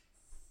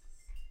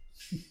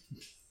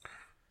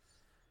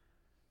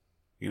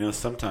You know,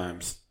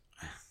 sometimes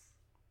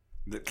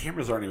the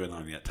cameras aren't even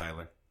on yet,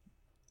 Tyler.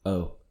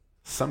 Oh.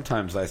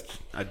 Sometimes I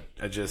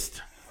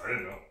just. I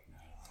didn't know.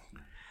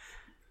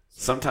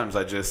 Sometimes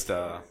I just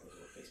I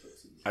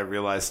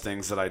realize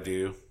things that I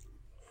do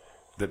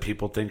that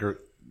people think are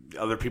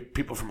other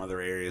people from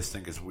other areas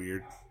think is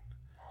weird.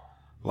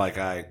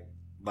 I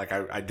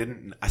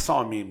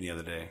saw a meme the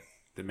other day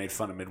that made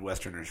fun of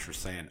Midwesterners for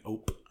saying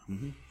 "ope."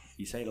 Mm-hmm.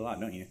 You say it a lot,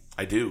 don't you?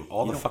 I do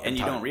all the fucking time. And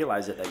you don't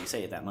realize it that you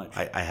say it that much.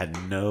 I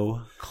had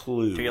no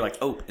clue. So you're like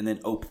 "ope" and then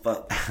 "ope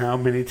fuck." How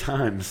many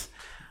times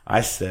I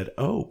said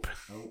 "ope"?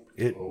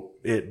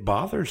 It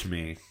bothers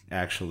me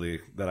actually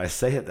that I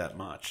say it that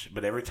much.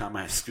 But every time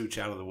I scooch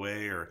out of the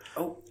way, or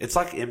it's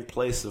like in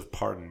place of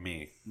 "pardon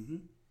me." Mm-hmm.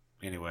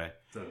 Anyway,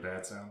 is that a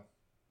bad sound?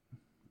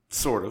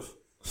 Sort of.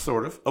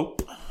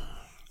 "Ope."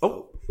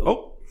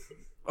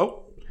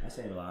 I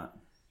say it a lot.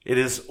 It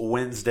is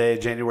Wednesday,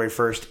 January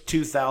 1st,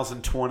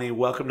 2020.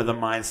 Welcome to the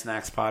Mind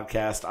Snacks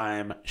Podcast. I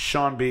am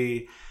Sean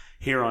B.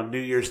 here on New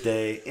Year's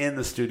Day in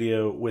the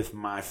studio with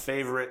my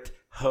favorite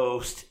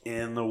host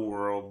in the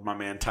world, my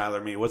man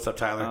Tyler Me. What's up,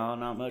 Tyler? Oh,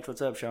 not much.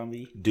 What's up, Sean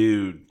B?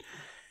 Dude,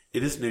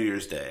 it is New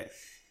Year's Day.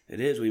 It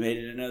is. We made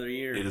it another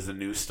year. It is a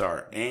new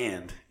start,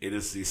 and it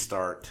is the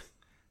start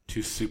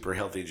to super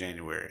healthy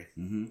January.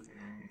 Mm-hmm.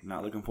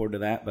 Not looking forward to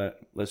that, but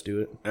let's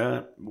do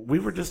it. We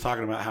were just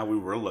talking about how we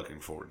were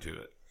looking forward to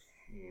it.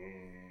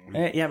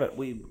 Yeah, but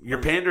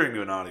You're pandering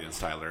to an audience,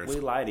 Tyler. We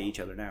lie to each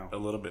other now. A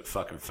little bit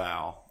fucking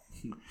foul,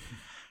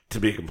 to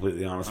be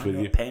completely honest with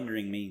you. What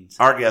pandering means.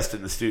 Our guest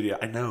in the studio,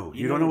 I know.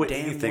 You don't know what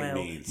anything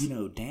means. You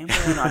know damn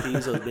well not to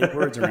use those big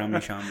words around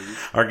me, Sean B.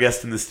 Our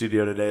guest in the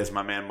studio today is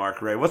my man,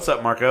 Mark Ray. What's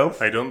up, Marco?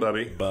 How you doing,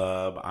 Bubby?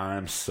 Bub,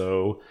 I'm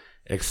so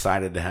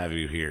excited to have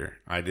you here.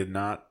 I did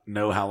not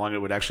know how long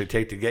it would actually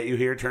take to get you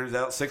here. Turns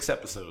out 6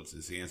 episodes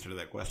is the answer to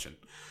that question.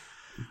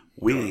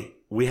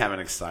 We have an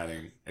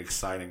exciting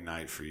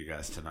night for you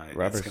guys tonight.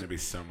 It's going to be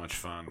so much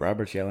fun.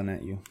 Robert's yelling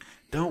at you.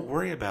 Don't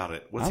worry about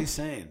it. What's he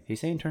saying? He's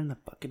saying turn the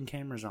fucking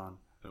cammers on.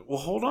 Well,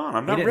 hold on.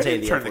 I'm not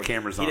ready to turn the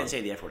cameras on. He didn't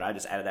say the F word. I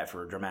just added that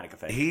for a dramatic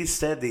effect. He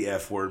said the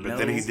F word, but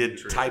then he did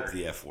type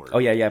the F word. Oh,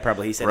 yeah,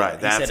 probably. He said right.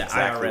 He That's said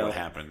exactly IRL. what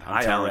happened.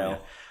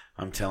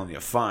 I'm telling you.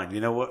 Fine.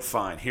 You know what?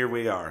 Fine. Here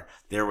we are.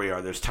 There we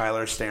are. There's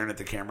Tyler staring at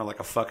the camera like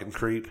a fucking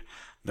creep.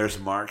 There's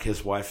Mark.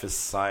 His wife is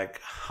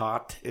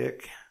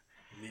psychotic.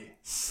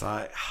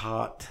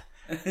 Hot.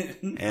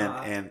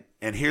 And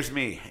here's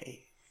me.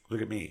 Hey,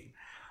 look at me.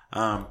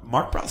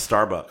 Mark brought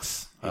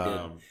Starbucks.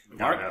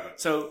 Mark.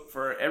 So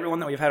for everyone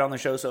that we've had on the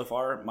show so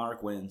far,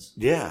 Mark wins.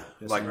 Yeah,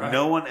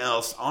 no one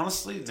else.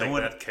 Honestly,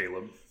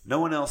 Caleb. No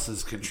one else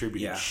has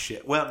contributed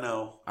shit. Well,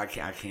 no, I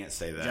can't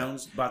say that.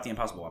 Jones bought the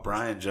Impossible Whopper.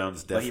 Brian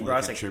Jones definitely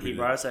contributed. He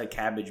brought us a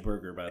cabbage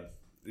burger, bud.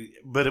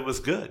 But it was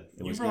good.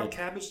 You brought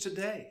cabbage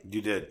today.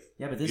 You did.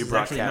 Yeah, but this is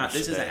actually not.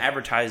 This isn't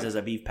advertised as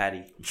a beef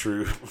patty.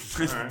 True.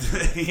 Right.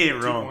 He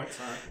ain't wrong. Right.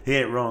 He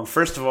ain't wrong.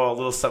 First of all, a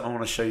little something I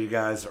want to show you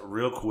guys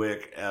real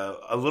quick.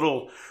 A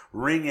little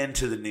ring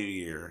into the new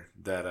year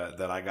that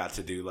I got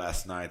to do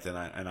last night, and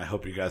I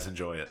hope you guys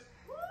enjoy it.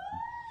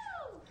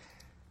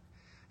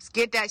 Let's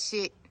get that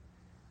shit.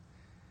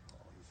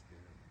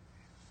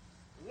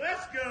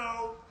 Let's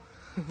go.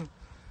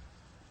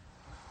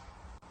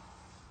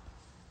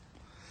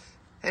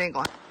 It ain't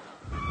going.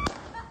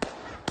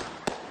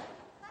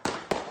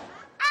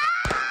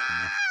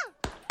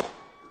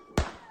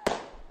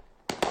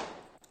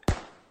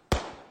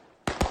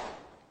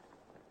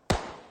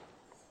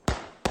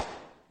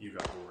 You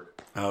got bored.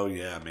 Oh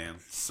yeah, man,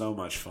 so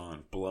much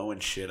fun blowing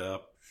shit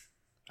up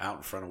out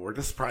in front of work.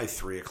 This is probably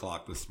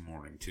 3:00 this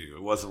morning too.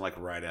 It wasn't like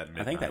right at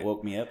midnight. I think that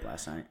woke me up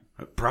last night.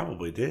 It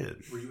probably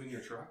did. Were you in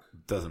your truck?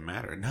 Doesn't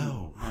matter.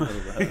 No.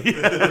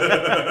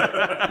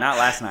 Not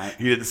last night.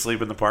 You didn't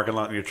sleep in the parking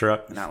lot in your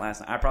truck? Not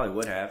last night. I probably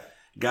would have.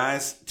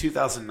 Guys,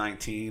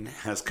 2019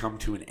 has come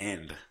to an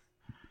end.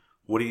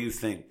 What do you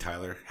think,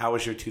 Tyler? How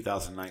was your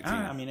 2019?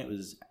 I mean, it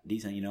was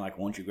decent. You know, like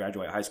once you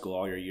graduate high school,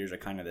 all your years are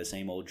kind of the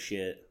same old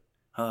shit.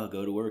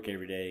 Go to work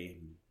every day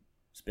and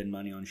spend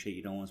money on shit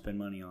you don't want to spend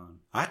money on.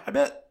 I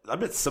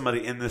bet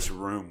somebody in this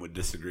room would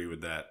disagree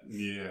with that.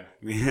 Yeah.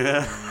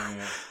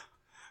 Yeah.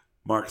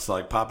 Mark's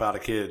like, pop out a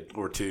kid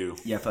or two.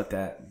 Yeah, fuck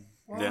that.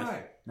 Why?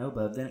 Yeah. No,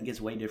 bub. Then it gets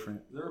way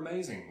different. They're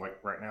amazing.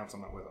 Like right now, because I'm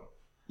not with them.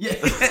 Yeah,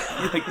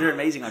 like they're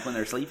amazing. Like when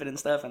they're sleeping and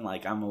stuff, and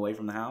like I'm away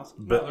from the house.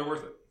 But they're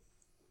worth it.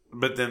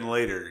 But then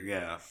later,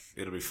 yeah,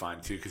 it'll be fine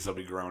too because they'll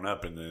be grown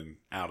up and then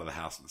out of the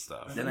house and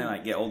stuff. Then they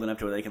like get old enough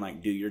to where they can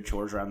like do your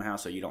chores around the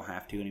house, so you don't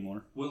have to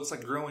anymore. Well, it's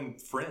like growing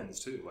friends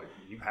too. Like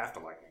you have to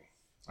like me.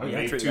 I yeah,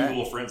 made true two that.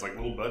 little friends, like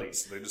little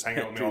buddies. They just hang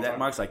out with me all the That time.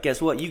 Mark's like, guess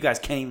what? You guys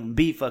can't even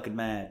be fucking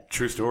mad.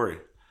 True story.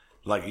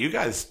 Like you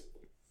guys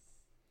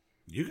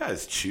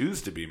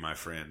choose to be my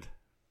friend.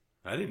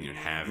 I didn't even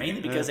have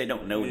Mainly you. because they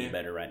don't know any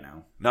better right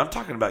now. No, I'm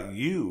talking about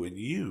you and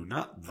you,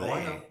 not they. Oh,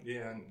 I know.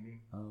 Yeah.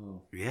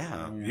 Oh,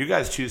 Yeah, you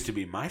guys choose to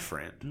be my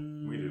friend.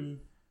 We do.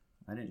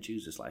 I didn't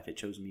choose this life. It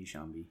chose me,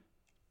 Shambi.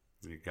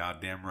 You're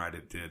goddamn right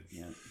it did.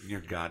 Yeah.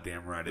 You're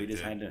goddamn right We it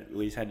just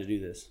did. had to do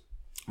this.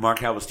 Mark,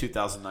 how was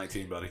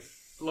 2019, buddy?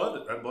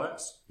 Loved it. Had a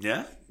blast.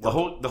 Yeah, the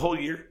whole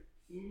year.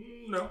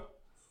 No.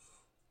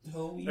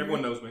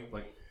 Everyone knows me.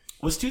 Like,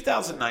 Was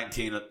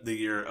 2019 the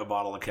year a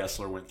bottle of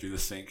Kessler went through the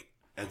sink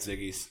at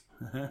Ziggy's,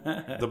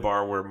 the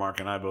bar where Mark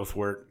and I both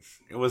worked?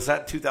 Was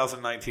that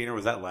 2019 or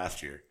was that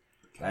last year?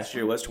 Last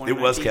year was 2019.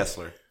 It was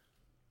Kessler.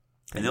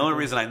 And the only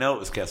reason I know it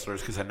was Kessler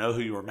is because I know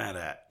who you were mad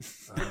at.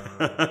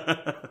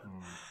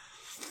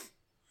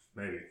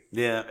 maybe.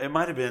 Yeah, it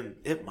might have been.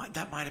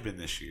 That might have been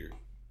this year.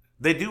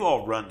 They do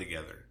all run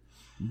together.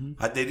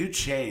 Mm-hmm. They do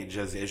change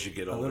as you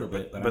get older, a little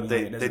bit, but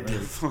they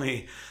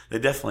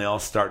definitely all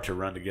start to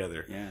run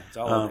together. Yeah, it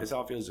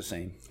all feels the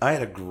same. I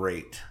had a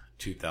great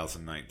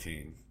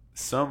 2019,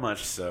 so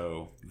much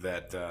so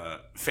that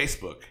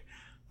Facebook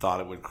thought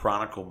it would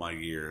chronicle my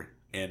year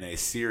in a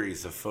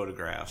series of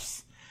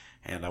photographs,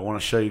 and I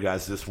want to show you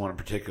guys this one in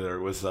particular.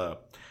 It was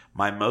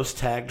my most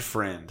tagged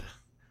friend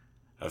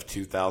of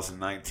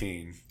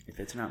 2019. If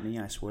it's not me,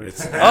 I swear.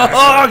 It's shit!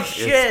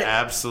 It's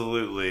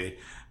absolutely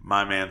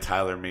my man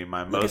Tyler Me,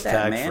 my Look most at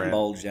that tagged man friend.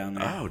 bulge down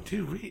there. Oh,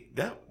 dude,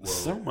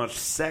 so much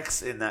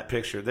sex in that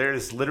picture. There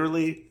is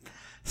literally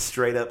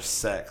straight up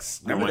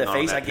sex. Remember going the on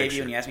in face that I gave picture.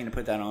 you when you asked me to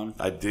put that on?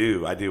 I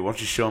do. Why don't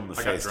you show him the I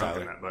got face, drunk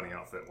in Tyler? that bunny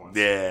outfit once.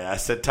 Yeah, I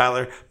said,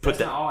 Tyler, put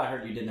that. all I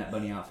heard you did in that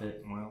bunny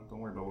outfit. Well, don't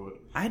worry about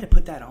it. I had to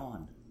put that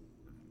on.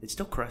 It's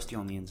still crusty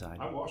on the inside.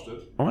 I washed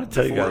it. I want to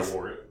tell you Before guys. I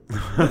wore it.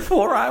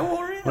 Before I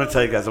wore it? I want to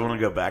tell you guys. I want to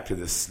go back to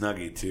this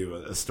Snuggie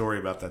too. A story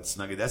about that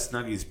Snuggie. That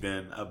Snuggie's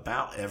been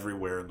about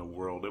everywhere in the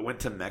world. It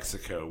went to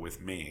Mexico with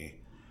me.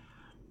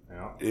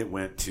 Yeah. It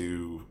went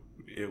to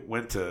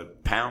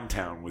Pound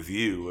Town with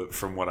you,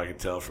 from what I could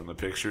tell from the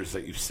pictures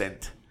that you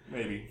sent.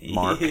 Maybe.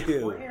 Mark.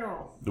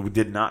 Ew. We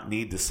did not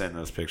need to send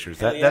those pictures.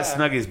 Hell That yeah.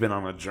 Snuggie's been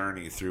on a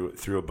journey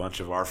through a bunch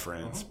of our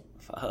friends,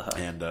 Fuck.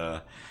 and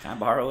Can I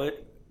borrow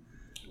it?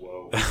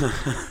 Whoa.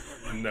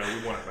 No,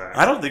 we want it back.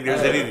 I don't think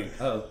there's anything.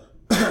 Oh.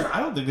 I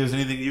don't think there's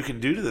anything you can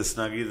do to this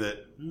Snuggie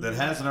that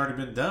hasn't already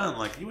been done.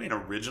 Like, you ain't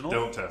original.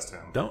 Don't test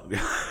him. Don't.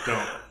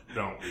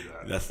 Don't do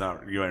that. That's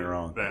not. You ain't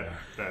wrong.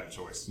 Bad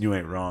choice. You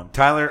ain't wrong,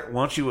 Tyler.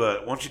 Why don't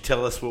you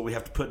tell us what we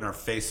have to put in our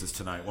faces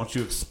tonight? Why don't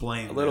you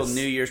explain A little this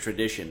New Year's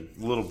tradition.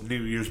 little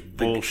New Year's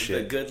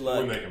bullshit? The good What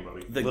luck. we making,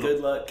 buddy? The good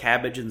luck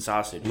cabbage and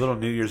sausage. Little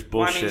New Year's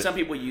Well, bullshit. I mean, some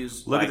people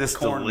use Look like at this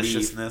corned beef.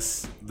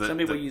 deliciousness. Some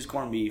people use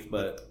corned beef,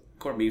 but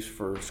corned beef's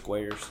for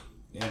squares.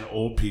 and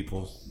old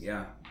people.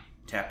 Yeah.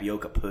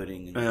 Tapioca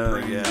pudding and Oh,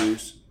 prune yeah.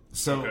 juice.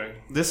 So Okay.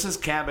 this is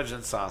cabbage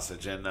and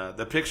sausage, and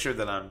the picture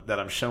that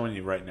I'm showing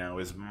you right now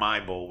is my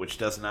bowl, which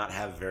does not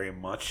have very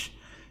much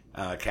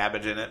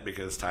cabbage in it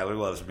because Tyler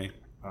loves me.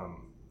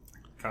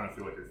 Kind of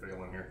feel like you're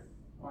failing here.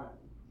 Why?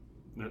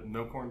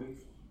 No corned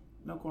beef?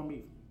 No corned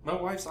beef. My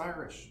wife's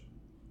Irish.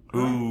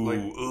 Ooh, Like-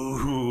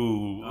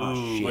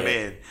 ooh, shit.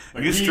 man!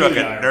 Like You struck a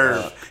really Irish.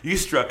 nerve. You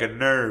struck a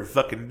nerve.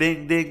 Fucking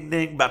ding, ding,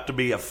 ding! About to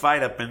be a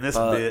fight up in this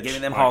bitch. Give me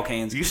them Hall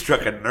cans. You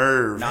struck a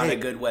nerve. Not Hey, a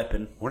good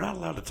weapon. We're not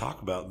allowed to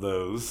talk about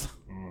those.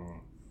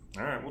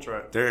 All right, we'll try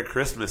it. They're a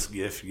Christmas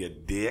gift, you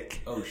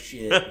dick. Oh,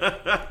 shit.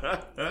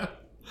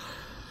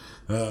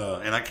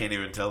 And I can't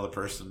even tell the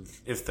person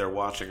if they're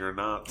watching or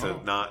not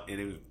to not.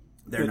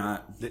 They're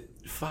not.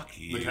 Fuck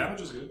you. The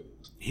cabbage is good.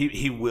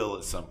 He will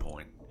at some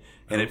point,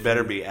 and it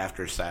better be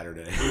after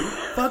Saturday.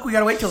 Fuck, we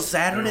gotta wait till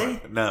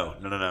Saturday? No.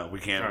 We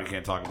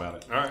can't talk about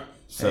it. All right.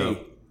 So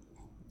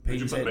Hey,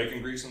 Did you Peyton, put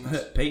bacon grease in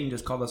this? Peyton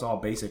just called us all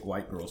basic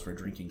white girls for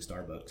drinking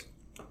Starbucks.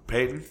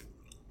 Peyton,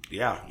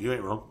 yeah, you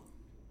ain't wrong.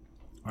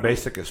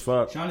 Basic as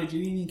fuck. Sean, did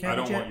you eat any I cabbage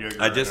don't yet? want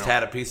yogurt. I just right now.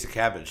 had a piece of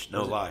cabbage.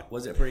 No lie.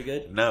 Was it pretty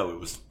good? No, it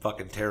was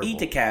fucking terrible. Eat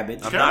the cabbage.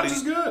 I'm not Cabbage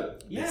is eating-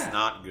 good. Yeah. It's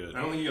not good.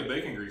 I don't think you got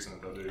bacon grease in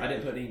it though, dude. I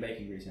didn't put any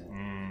bacon grease in it.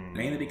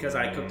 Mainly because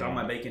I cooked all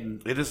my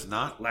bacon It is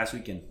not last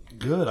weekend.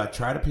 good. I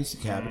tried a piece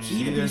of cabbage.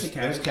 Eat a piece of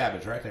cabbage.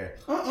 cabbage right there.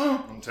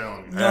 I'm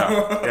telling you,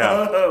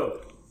 Yeah.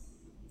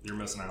 you're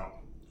missing out.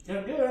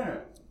 Yeah,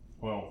 good.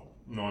 Well,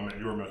 no, I meant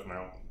you were missing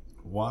out.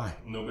 Why?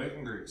 No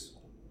bacon grease.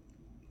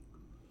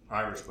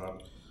 Irish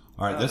club.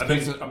 All right,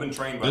 I've been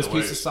trained by this the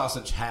way. piece of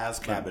sausage has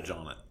cabbage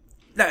on it.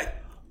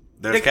 That,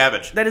 There's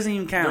cabbage. that doesn't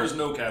even count. There's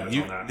no cabbage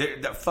You, on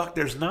that. fuck,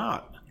 there's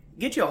not.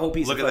 Get you a whole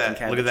piece Look of at fucking that.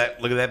 cabbage. Look at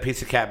that. Look at that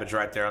piece of cabbage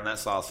right there on that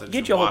sausage.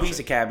 Get you a whole Watch piece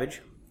it. of cabbage.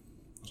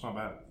 It's not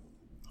bad.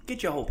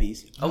 Get you a whole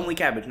piece. Only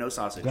cabbage, no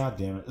sausage. God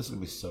damn it! This is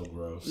gonna be so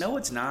gross. No,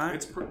 it's not.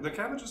 The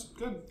cabbage is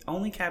good.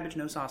 Only cabbage,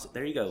 no sausage.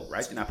 There you go.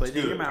 Right? And I put it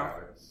in Good. your mouth.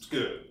 Tyler. It's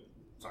good.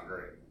 It's not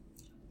great.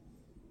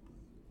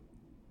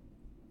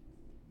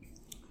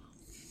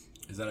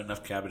 Is that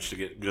enough cabbage to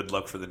get good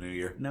luck for the new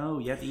year? No,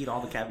 you have to eat all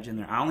the cabbage in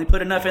there. I only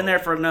put enough in there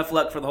for enough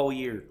luck for the whole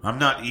year. I'm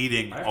not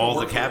eating have to all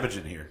the work for cabbage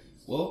in here.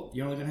 Well,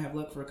 you're only gonna have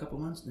luck for a couple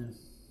months then.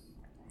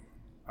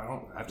 I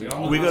don't have to. We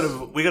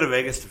all- We go to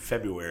Vegas in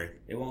February.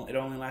 It won't. It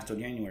only lasts till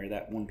January.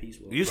 That one piece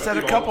will. You said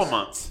a you couple almost-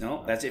 months.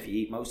 No, that's if you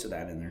eat most of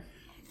that in there.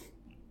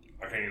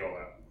 I can't eat all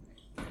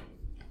that.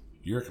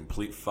 You're a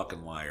complete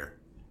fucking liar.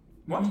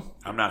 What?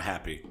 I'm not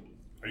happy.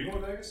 Are you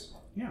going to Vegas?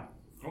 Yeah,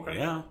 Okay.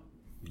 Yeah.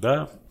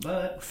 Duh.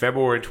 but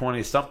February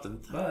 20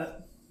 something.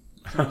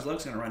 Sean's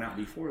luck's gonna run out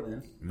before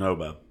then. No,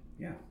 bub.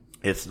 Yeah.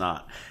 It's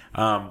not.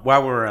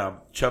 While we're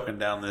choking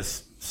down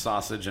this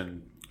sausage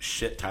and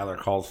shit Tyler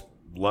calls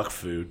luck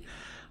food.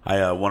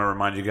 I want to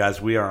remind you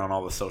guys we are on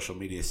all the social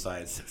media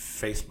sites: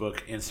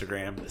 Facebook,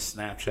 Instagram,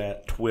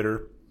 Snapchat,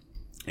 Twitter.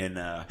 And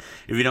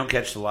if you don't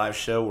catch the live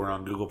show, we're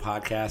on Google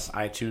Podcasts,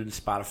 iTunes,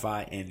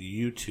 Spotify, and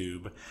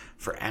YouTube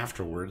for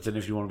afterwards. And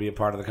if you want to be a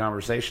part of the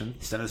conversation,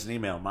 send us an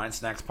email,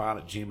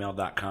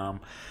 mindsnackspod@gmail.com.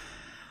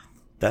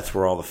 That's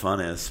where all the fun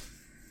is.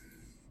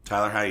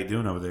 Tyler, how you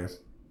doing over there?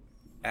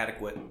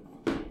 Adequate.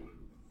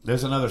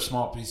 There's another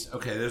small piece.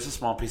 Okay, there's a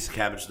small piece of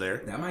cabbage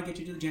there. That might get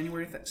you to the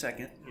January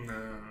 2nd.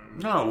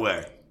 No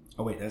way.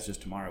 Oh, wait, that's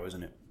just tomorrow,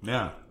 isn't it?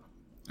 Yeah.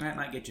 That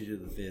might get you to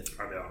the 5th.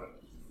 I doubt it.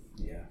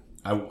 Yeah.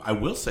 I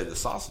will say the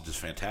sausage is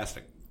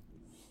fantastic.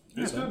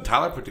 It's good.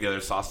 Tyler put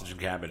together sausage and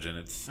cabbage, and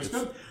it's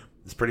good.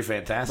 It's pretty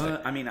fantastic.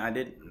 But, I mean, I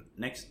did...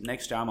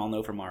 Next time I'll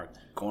know for Mark.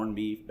 Corned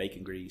beef,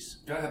 bacon grease.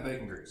 Gotta have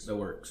bacon grease. That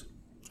works.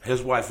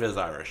 His wife is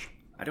Irish.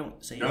 I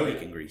don't say Oh, yeah.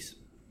 bacon grease.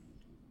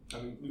 I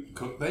mean, we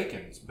cook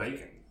bacon. It's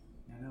bacon.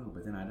 I know,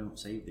 but then I don't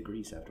save the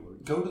grease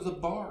afterwards. Go to the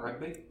bar. I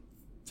bake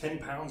 10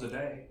 pounds a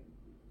day.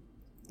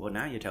 Well,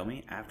 now you tell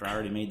me, after I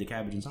already made the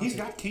cabbage and sausage. He's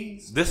got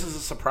keys. This is a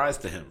surprise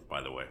to him, by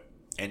the way.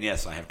 And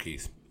yes, I have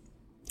keys.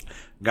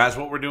 Guys,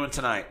 what we're doing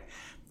tonight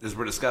is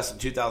we're discussing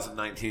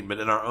 2019, but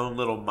in our own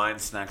little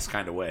Mind Snacks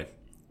kind of way.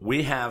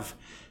 We have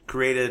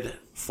created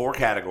 4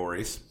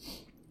 categories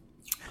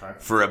Okay.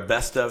 for a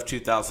best of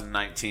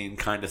 2019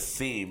 kind of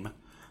theme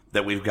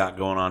that we've got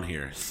going on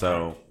here.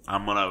 So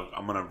I'm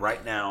gonna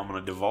right now I'm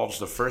gonna divulge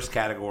the first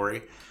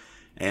category,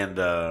 and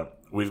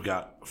we've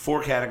got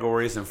 4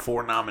 categories and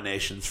 4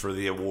 nominations for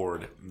the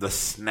award, the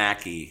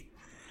Snacky,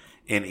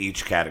 in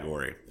each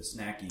category. The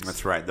snackies.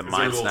 That's right, the Is there a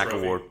Mind little Snack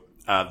trophy?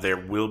 Award. There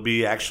will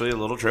be actually a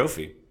little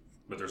trophy.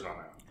 But there's not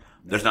now.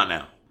 There's not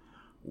now.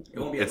 It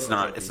won't be a It's little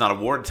not. trophy. It's not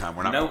award time.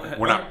 We're not. No,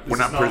 we're not. this We're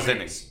not is presenting.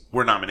 nominees.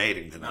 We're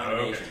nominating tonight.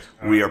 Nominations.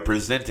 Okay. We are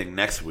presenting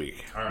next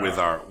week All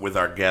right. with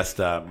our guest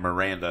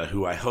Miranda,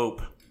 who I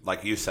hope,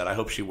 like you said, I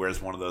hope she wears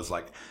one of those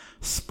like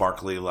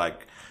sparkly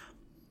like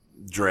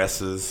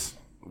dresses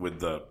with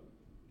the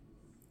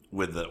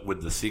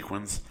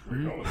sequins Where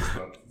you going with this,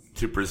 bud?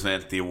 to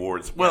present the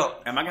awards.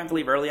 Well, Am I going to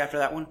leave early after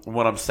that one?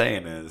 what I'm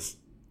saying is,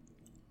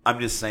 I'm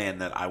just saying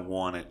that I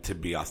want it to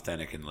be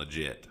authentic and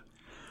legit.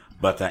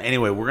 But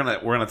anyway, we're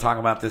gonna talk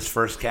about this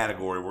first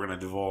category. We're gonna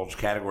divulge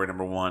category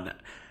number 1,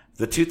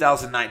 the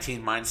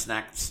 2019 Mind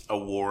Snacks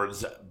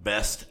Awards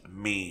Best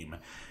Meme.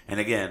 And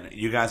again,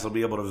 you guys will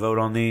be able to vote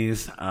on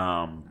these.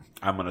 I'm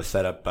gonna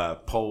set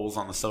up polls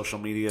on the social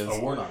medias.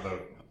 Oh, we're not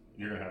voting.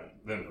 You're going to have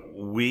them vote.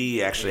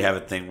 We actually have a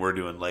thing we're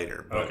doing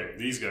later. But, Okay,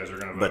 these guys are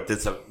going to but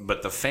vote.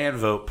 but the fan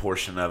vote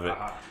portion of it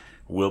Aha.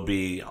 will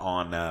be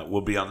on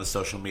the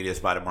social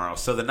medias by tomorrow.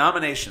 So the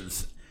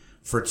nominations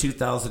for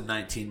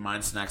 2019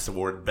 Mind Snacks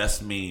Award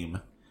Best Meme: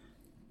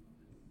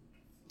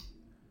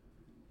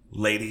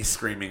 Lady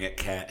Screaming at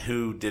Cat.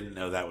 Who didn't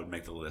know that would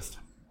make the list?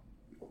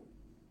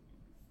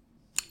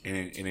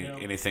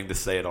 Anything to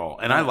say at all?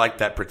 And I like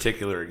that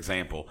particular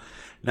example.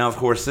 Now, of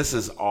course, this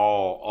is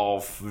all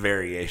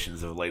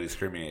variations of Lady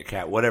Screaming at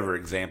Cat. Whatever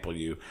example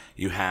you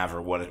have,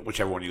 or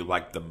whichever one you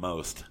like the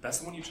most. That's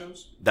the one you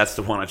chose? That's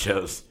the one I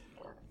chose.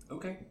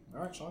 Okay.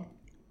 All right, Sean.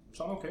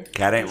 Sean, okay.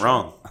 Cat ain't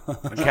wrong.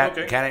 Cat,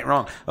 Okay. cat ain't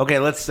wrong. Okay,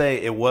 let's say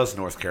it was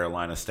North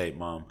Carolina State,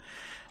 Mom.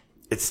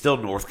 It's still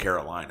North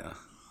Carolina.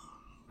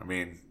 I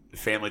mean, the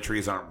family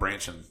trees aren't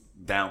branching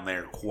down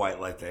there quite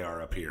like they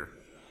are up here.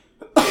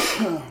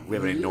 We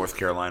have any North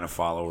Carolina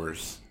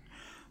followers?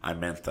 I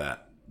meant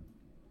that.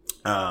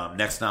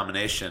 Next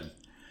nomination,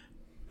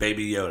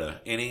 Baby Yoda.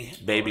 Any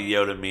Baby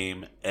Yoda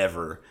meme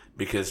ever.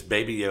 Because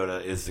Baby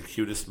Yoda is the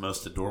cutest,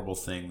 most adorable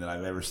thing that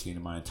I've ever seen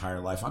in my entire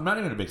life. I'm not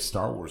even a big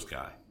Star Wars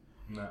guy.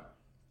 No.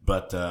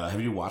 But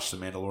have you watched The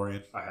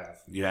Mandalorian? I have.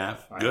 You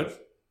have? I Good? have.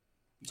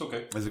 It's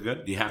okay. Is it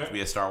good? Do you have to Yeah. be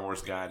a Star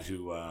Wars guy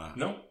to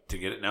No. to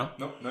get it? No?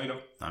 No, you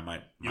don't. I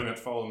might You don't have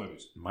to follow the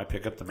movies.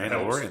 pick up The That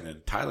helps. Mandalorian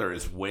then. Tyler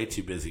is way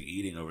too busy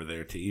eating over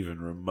there to even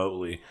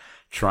remotely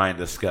try and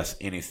discuss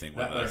anything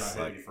with That better us.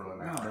 not hit you for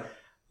an hour.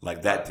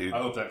 Like that dude. I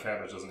hope that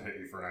cabbage doesn't hit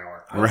you for an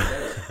hour.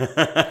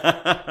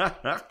 Right.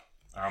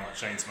 I'm going to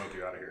chain smoke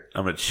you out of here.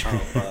 I'm a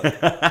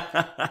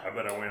I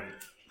bet I win.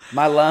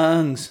 My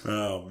lungs.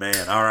 Oh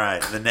man! All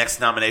right, the next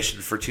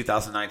nomination for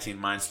 2019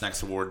 Mind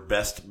Snacks Award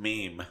Best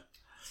Meme: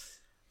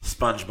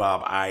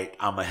 SpongeBob.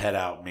 I'm a head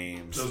out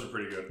memes. Those are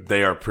pretty good.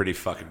 They are pretty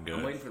fucking I'm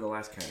good. waiting for the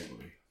last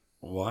category.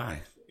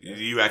 Why?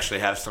 You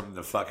actually have something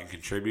to fucking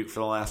contribute for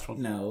the last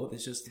one? No,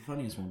 it's just the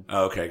funniest one.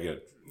 Oh, okay,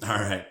 good. All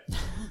right.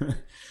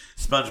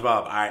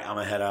 SpongeBob, I'm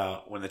a head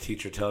out when the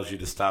teacher tells you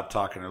to stop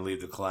talking or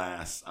leave the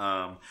class.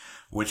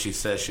 When she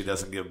says she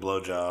doesn't give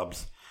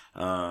blowjobs.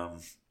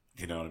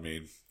 You know what I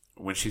mean?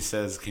 When she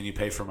says, can you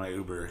pay for my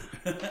Uber?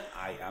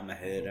 I'm a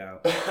head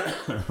out.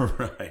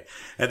 Right.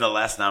 And the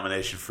last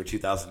nomination for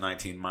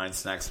 2019 Mind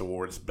Snacks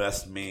Awards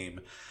Best Meme: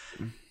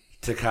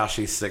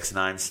 Tekashi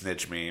 6ix9ine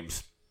snitch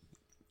memes.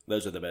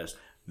 Those are the best.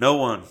 No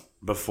one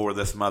before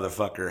this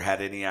motherfucker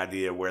had any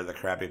idea where the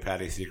Krabby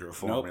Patty secret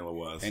formula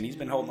was. And he's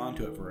been holding on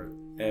to it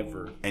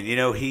forever. And you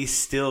know, he's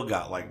still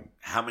got like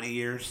how many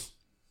years,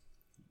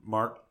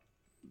 Mark?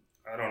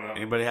 I don't know.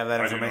 Anybody have that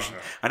I do not information?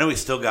 know. I know he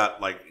still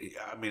got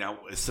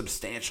a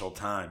substantial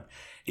time,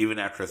 even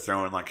after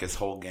throwing like his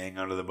whole gang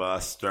under the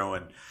bus,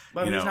 throwing.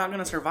 But he's not going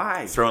to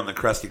survive. Throwing the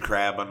Krusty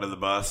Krab under the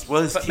bus.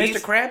 Well, his But teeth,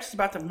 Mr. Krabs is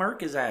about to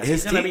murk his ass.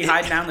 His He's going to be teeth-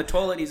 hiding down the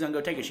toilet. He's going to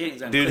go take a shit.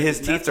 He's gonna dude, clip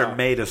his nuts teeth are off.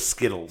 made of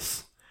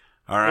Skittles.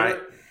 All right,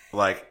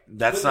 like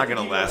that's But not going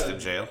to you last gotta- in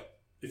jail.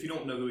 If you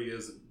don't know who he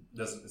is,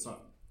 it's not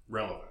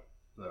relevant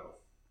though.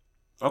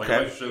 Okay,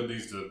 Like if I showed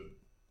these to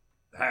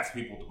half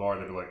the people at the bar,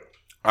 they'd be like,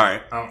 all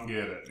right, "I don't get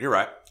it." you're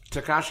right.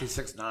 Tekashi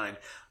 6ix9ine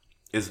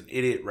is an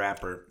idiot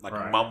rapper, like a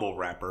Right. mumble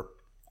rapper,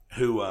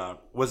 who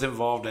was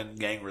involved in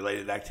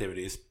gang-related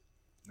activities.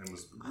 And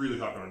was really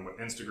popular on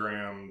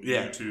Instagram,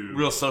 Yeah, YouTube.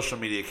 real social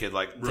media kid,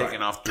 like Right.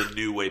 taking off the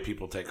new way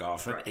people take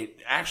off, and Right. it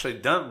actually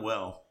done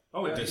well.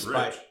 Oh yeah, he's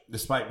rich.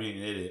 Despite being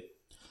an idiot.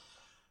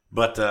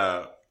 But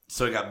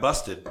so he got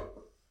busted,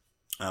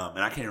 and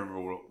I can't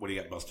remember what he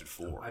got busted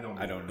for. I don't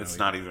know. It's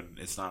not even.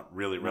 It's not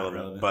really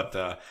relevant. relevant.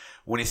 But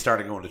when he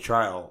started going to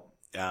trial,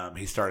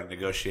 he started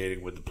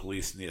negotiating with the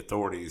police and the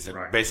authorities, and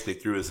Right. basically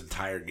threw his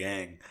entire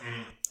gang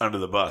under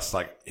the bus.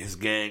 Like his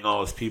gang,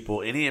 all his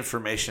people, any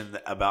information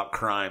about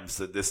crimes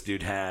that this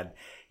dude had,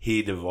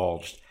 he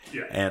divulged.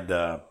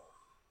 Yeah.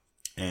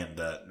 And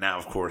now,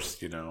 of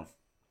course,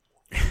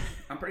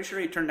 I'm pretty sure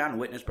he turned down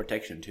witness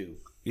protection, too.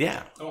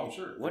 yeah, Oh, I'm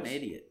sure. What an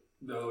idiot.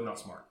 No, not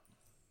smart.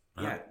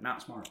 Yeah,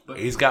 not smart. But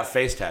he's got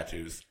face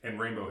tattoos and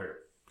rainbow hair.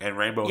 and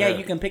rainbow Yeah, hair.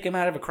 you can pick him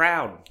out of a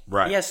crowd.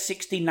 Right. He has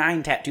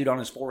 69 tattooed on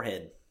his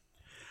forehead.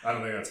 I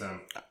don't think that's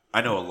him.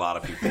 I know a lot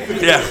of people.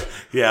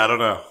 yeah. I don't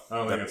know. I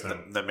don't think it's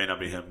him. That may not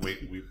be him.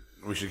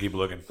 We should keep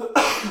looking.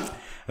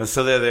 And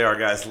so there they are,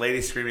 guys.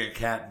 Lady screaming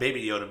cat,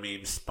 Baby Yoda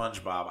memes,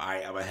 SpongeBob.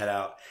 I'm gonna head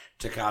out.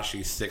 Tekashi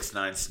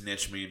 6ix9ine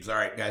snitch memes. All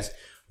right, guys.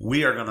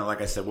 We are gonna,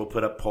 like I said, we'll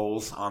put up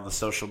polls on the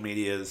social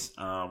medias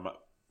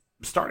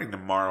starting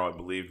tomorrow, I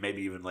believe,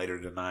 maybe even later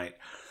tonight.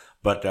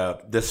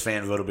 But this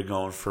fan vote will be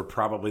going for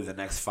probably the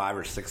next 5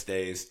 or 6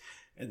 days,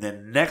 and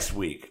then next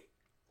week,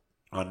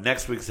 on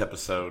next week's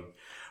episode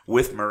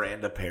with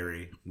Miranda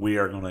Perry, we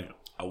are going to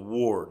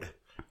award.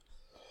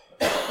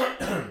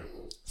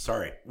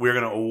 We're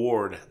going to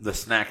award the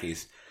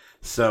Snackies.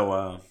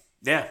 So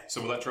yeah.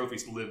 So will that trophy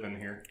live in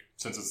here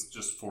since it's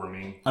just for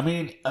me? I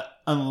mean,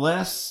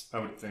 unless I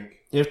would think.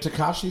 if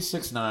Tekashi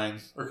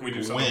 6ix9ine Or can we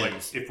do something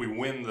wins. like if we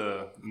win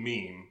the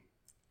meme,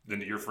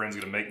 then your friend's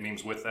going to make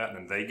memes with that, and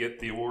then they get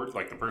the award?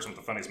 Like the person with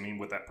the funniest meme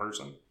with that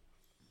person?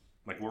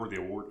 Like, where would the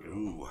award go?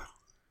 Ooh.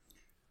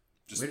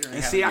 Just,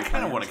 And see, I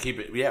kind of want to keep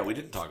it. Yeah, we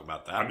didn't talk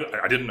about that.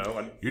 I didn't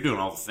know. You're doing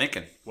all the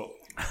thinking. Well,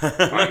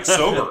 I'm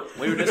sober.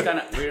 We were just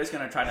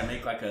gonna try to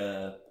make like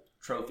a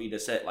trophy to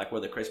set like where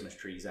the Christmas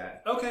tree's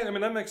at. Okay, I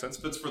mean, that makes sense.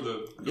 If it's for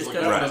the... Just Because like,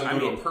 'cause- that Right. doesn't I go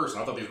to mean- a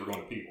person. I thought these were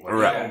going to people. Like,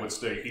 Right. that one would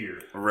stay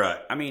here. Right.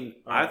 I mean,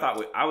 I thought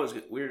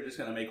we were just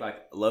gonna make like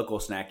local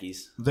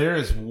snackies. there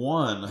is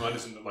one. Well, I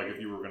just didn't know, like, if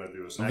you were going to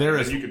do a snack, There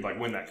then is- you could, like,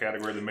 win that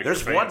category. Then make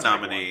There's your one fans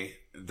make nominee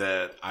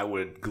that I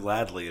would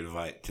gladly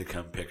invite to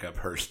come pick up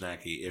her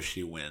snacky if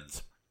she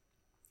wins.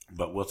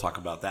 But we'll talk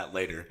about that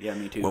later. Yeah,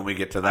 me too. When we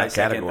get to I that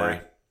second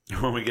category.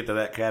 When we get to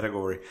that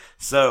category.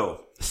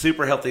 So,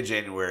 super healthy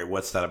January.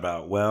 What's that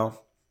about?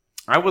 Well,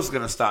 I was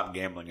going to stop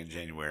gambling in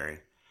January,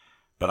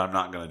 but I'm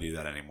not going to do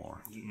that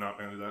anymore. Not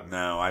going to do that.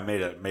 No, I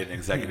made an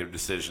executive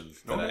decision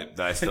that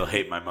I still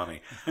hate my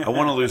money. I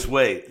want to lose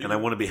weight and I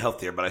want to be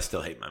healthier, but I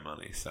still hate my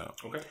money.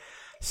 Okay.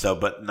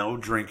 But no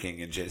drinking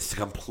in It's a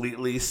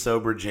completely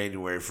sober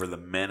January for the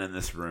men in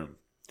this room.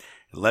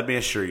 And let me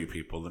assure you,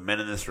 people, the men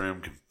in this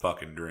room can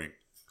fucking drink.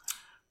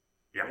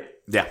 Yeah.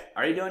 Yeah.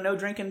 Are you doing no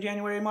drink in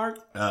January, Mark?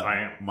 I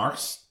am. Mark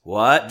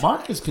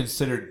is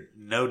considered.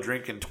 No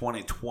drink in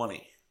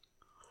 2020.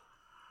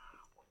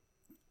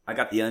 I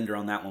got the under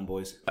on that one,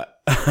 boys.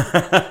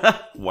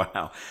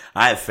 Wow.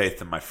 I have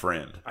faith in my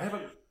friend. I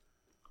haven't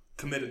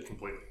committed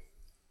completely.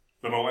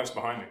 But my wife's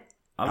behind me.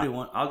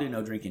 I'll do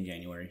no drink in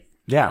January.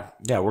 Yeah.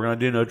 Yeah, we're going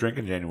to do no drink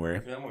in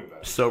January. Yeah, I'm with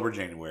that. Sober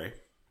January.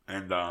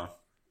 And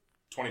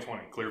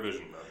 2020, clear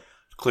vision, bro.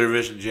 Clear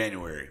Vision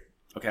January.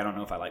 Okay, I don't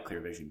know if I like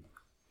Clear Vision.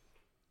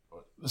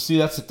 See,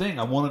 that's the thing.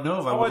 I want to know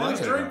if I Oh, would I like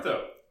didn't it. or drink, not.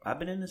 though. I've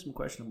been into some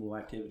questionable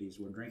activities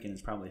where drinking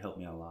has probably helped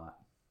me a lot.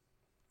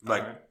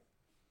 Like, All right.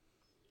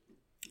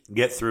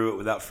 get through it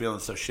without feeling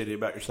so shitty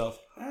about yourself.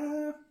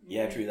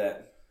 Yeah, true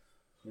that.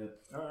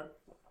 All right.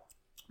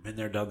 Been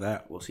there, done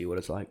that. We'll see what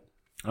it's like.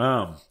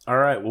 All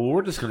right. Well,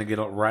 we're just going to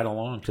get right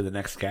along to the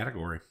next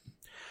category.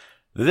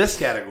 This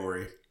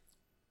category,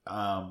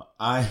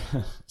 I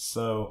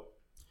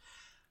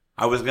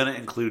was going to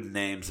include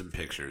names and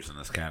pictures in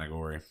this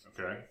category,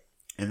 Okay.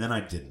 and then I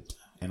didn't,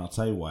 and I'll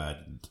tell you why I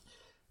didn't.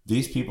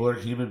 These people are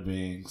human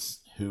beings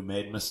who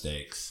made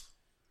mistakes,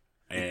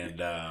 and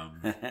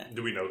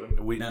Do we know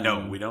them? we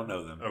No. we don't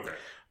know them. Okay.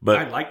 But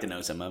I'd like to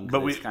know some of them, but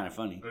but we- it's kind of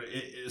funny.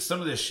 some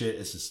of this shit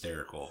is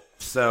hysterical.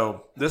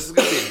 so this is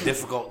going to be a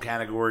difficult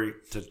category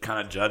to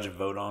kind of judge and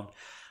vote on.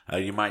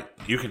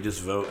 You can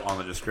just vote on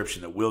the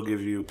description that we'll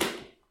give you,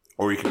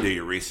 or you can do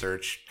your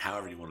research,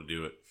 however you want to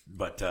do it.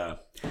 But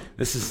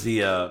this is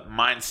the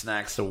Mind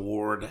Snacks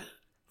Award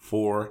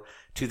for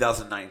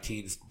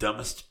 2019's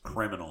Dumbest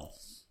Criminal.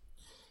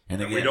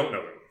 And again, we don't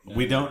know them.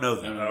 We don't know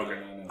them.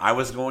 Okay. I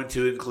was going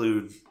to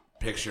include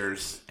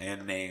pictures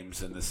and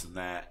names and this and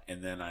that,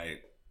 and then I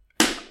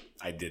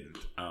didn't.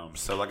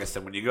 So like I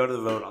said, when you go to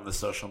the vote on the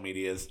social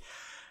medias,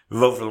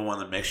 vote for the one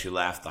that makes you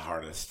laugh the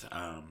hardest.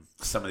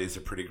 Some of these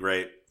are pretty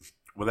great.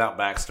 Without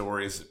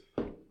backstories,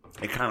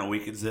 it kind of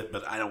weakens it,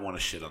 but I don't want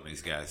to shit on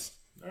these guys.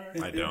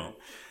 I don't.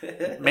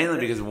 Mainly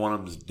because one of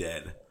them's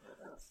dead.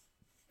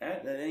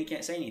 Then you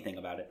can't say anything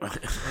about it.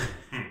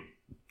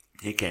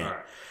 He can't. All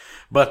right.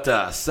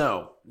 But,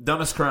 so,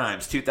 dumbest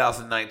crimes,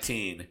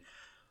 2019.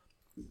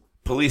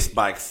 Police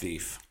bike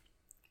thief,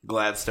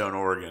 Gladstone,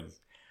 Oregon.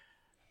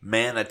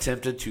 Man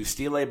attempted to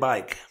steal a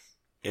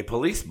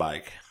police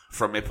bike,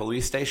 from a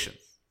police station.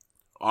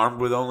 Armed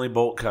with only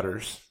bolt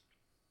cutters.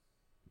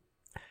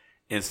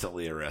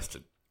 Instantly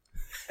arrested.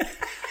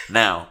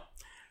 Now,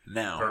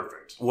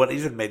 Perfect. what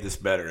even made this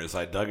better is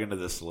I dug into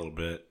this a little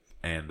bit,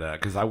 and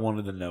because I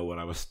wanted to know what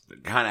I was,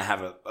 kind of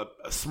have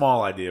a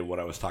small idea of what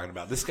I was talking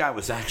about. This guy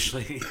was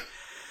actually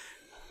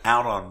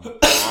out on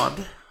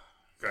bond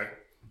Okay.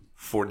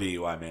 for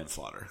DUI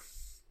manslaughter,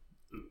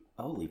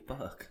 Holy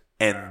fuck.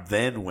 and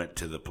then went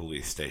to the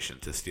police station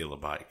to steal a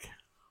bike,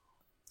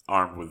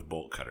 armed with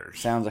bolt cutters.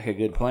 Sounds like a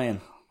good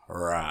plan.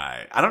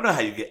 Right. I don't know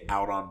how you get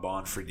out on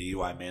bond for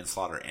DUI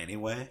manslaughter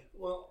anyway.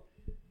 Well,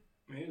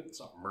 I mean, it's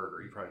not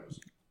murder. He probably was.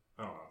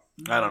 I don't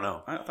know. I don't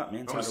know. I thought I would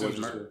manslaughter assume was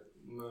just murder.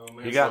 No,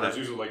 He got manslaughter is it.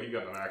 usually like he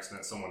got in an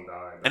accident, someone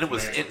died. And it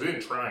was- Manslaughter. They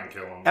didn't try and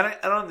kill him. And I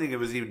don't think it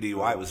was even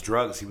DUI. It was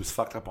drugs. He was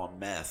fucked up on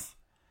meth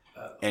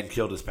and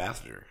killed his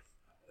passenger.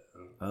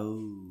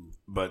 Oh.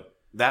 But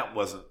that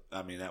wasn't.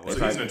 I mean, that was.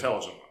 So he's an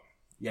intelligent one.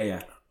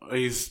 Yeah.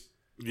 He's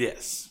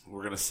yes.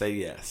 We're gonna say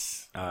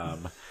yes.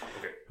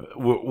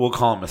 We'll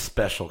call him a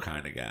special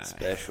kind of guy.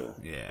 Special.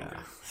 Yeah.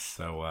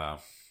 So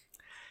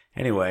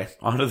anyway,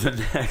 on to the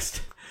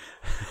next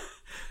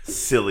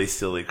silly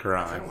I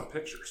crime. don't want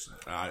pictures.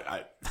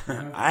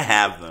 I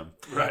have them.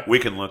 Right. We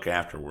can look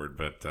afterward,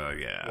 but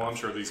yeah. Well, I'm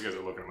sure these guys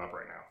are looking them up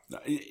right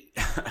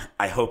now.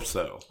 I hope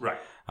so. Right.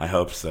 I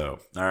hope so.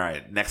 All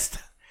right, next.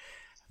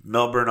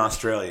 Melbourne,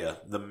 Australia.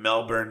 The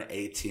Melbourne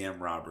ATM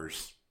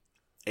robbers.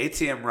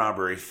 ATM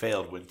robbery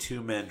failed when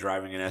two men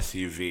driving an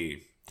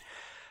SUV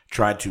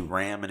tried to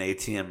ram an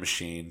ATM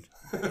machine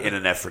in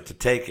an effort to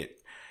take it.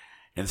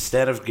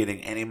 Instead of getting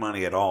any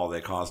money at all,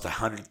 they caused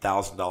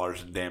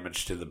 $100,000 in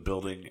damage to the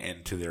building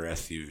and to their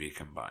SUV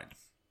combined.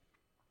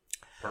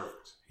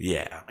 Perfect.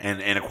 Yeah,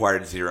 and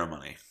acquired zero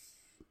money.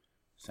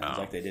 Sounds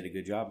like they did a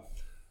good job.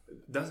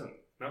 It doesn't.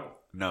 No.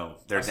 No,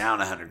 they're down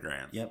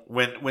 $100,000. Yep.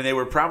 When they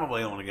were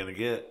probably only going to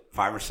get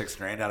 $5,000 or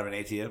 $6,000 out of an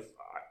ATM.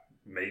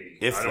 Maybe.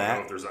 If I don't that.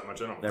 know if there's that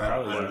much in them. They're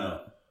probably But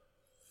not.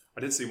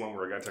 I did see one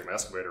where a guy took an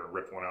excavator and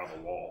ripped one out of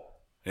the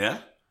wall. Yeah.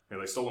 Yeah,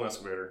 they stole an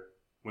excavator,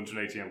 went to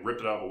an ATM, ripped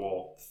it out of the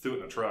wall, threw it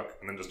in a truck,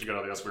 and then just got out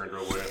of the excavator and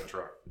drove away in the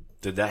truck.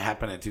 Did that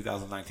happen in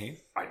 2019?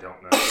 I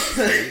don't know.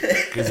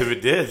 Because if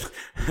it did,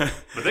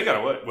 But they got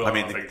away. Well, I I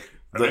mean, mean,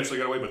 the- they eventually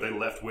got away, but they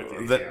left with the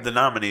ATM. the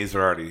nominees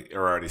are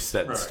already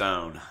set in Right.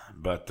 stone.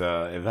 But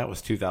if that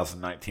was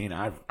 2019,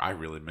 I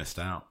really missed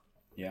out.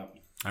 Yeah.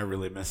 I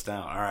really missed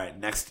out. All right,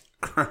 next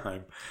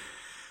crime.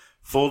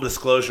 Full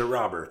disclosure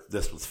robber.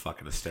 This was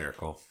fucking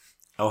hysterical.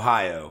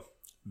 Ohio.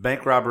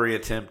 Bank robbery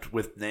attempt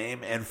with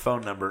name and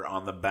phone number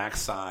on the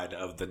backside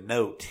of the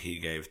note he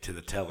gave to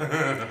the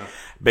teller.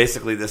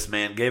 Basically, this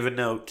man gave a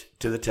note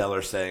to the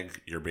teller saying,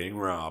 "You're being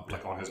robbed."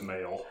 like on his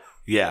mail.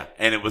 Yeah,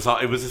 and it was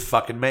his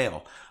fucking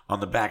mail on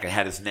the back. It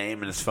had his name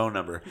and his phone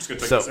number. Just gonna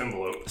take this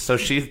envelope. So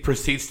she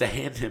proceeds to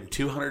hand him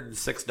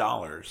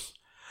 $206,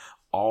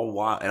 all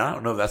while, and I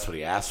don't know if that's what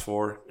he asked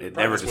for. It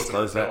never Probably just wasn't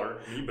disclosed their that.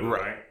 teller. You've been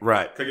right.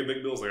 Right. Could get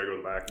big bills. They gotta go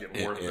to the back, get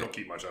more. Yeah, They don't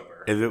keep much up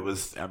there. If it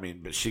was,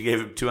 but she gave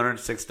him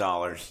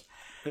 $206,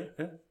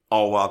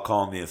 all while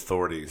calling the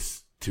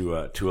authorities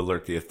to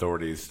alert the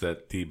authorities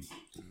that the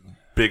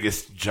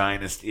biggest,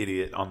 giantest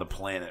idiot on the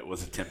planet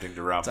was attempting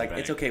to rob It's the like,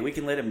 bank. it's okay. We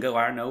can let him go.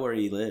 I know where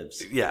he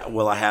lives. Yeah,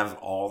 well, I have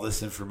all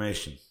this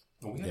information.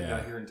 Well, we had a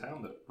guy here in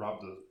town that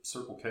robbed the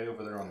Circle K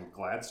over there on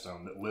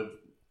Gladstone that lived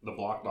the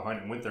block behind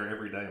it, went there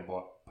every day and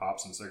bought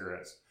pops and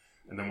cigarettes.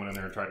 And then went in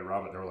there and tried to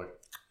rob it. They were like,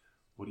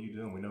 "What are you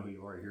doing? We know who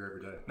you are. You're here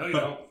every day." "No, you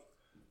don't."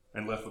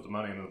 And left with the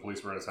money, and then the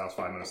police were at his house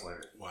 5 minutes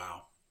later.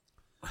 Wow.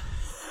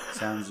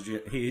 Sounds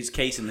legit. He's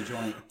casing the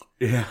joint.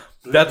 Yeah,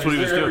 that's what he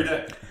was He's there doing.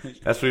 every day.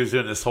 That's what he was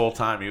doing this whole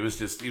time. He was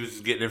just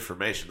getting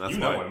information. That's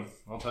You why. know him.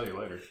 I'll tell you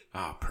later.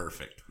 Ah,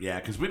 perfect. Yeah,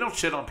 because we don't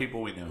shit on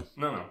people we know.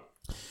 No.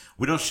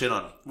 We don't shit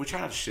on. We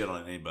try not to shit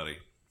on anybody.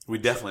 We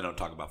definitely don't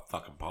talk about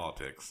fucking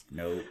politics.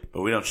 Nope.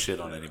 But we don't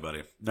shit on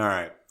anybody. All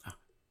right.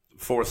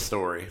 Fourth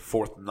story.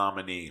 Fourth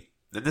nominee.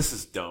 And this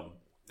is dumb.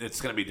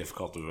 It's going to be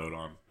difficult to vote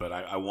on, but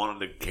I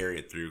wanted to carry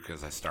it through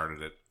because I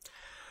started it.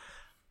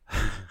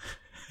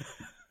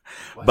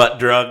 Butt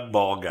drug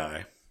ball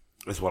guy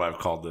is what I've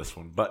called this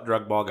one. Butt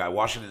drug ball guy.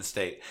 Washington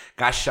State.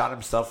 Guy shot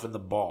himself in the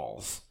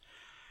balls.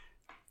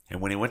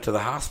 And when he went to the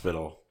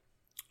hospital,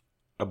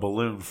 a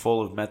balloon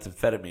full of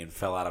methamphetamine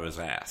fell out of his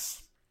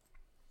ass.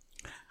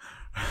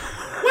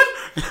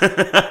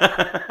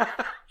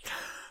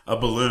 a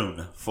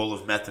balloon full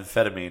of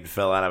methamphetamine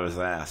fell out of his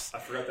ass. I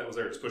forgot that was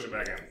there. Just push it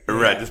back in.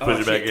 Right, just push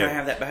it back Can I in.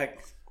 have that back?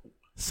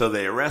 So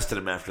they arrested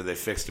him after they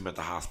fixed him at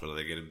the hospital.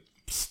 They get him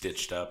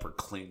stitched up or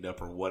cleaned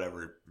up or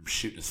whatever,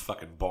 shooting his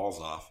fucking balls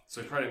off.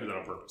 So he probably did that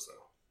on purpose,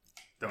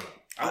 though. Don't know.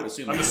 I would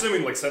assume. I'm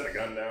assuming like setting a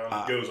gun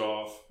down, goes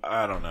off.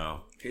 I don't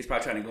know. He's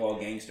probably trying to go all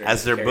gangster.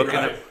 As they're Carry booking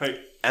on. him, Right.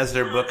 as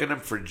they're booking him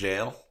for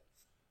jail,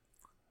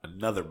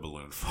 another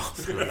balloon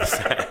falls out of his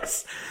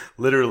ass.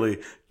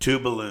 Literally 2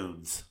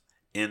 balloons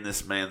in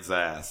this man's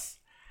ass.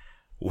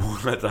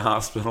 One at the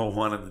hospital,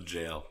 one in the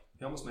jail.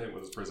 He almost made it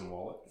with his prison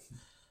wallet.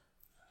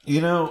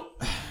 You know,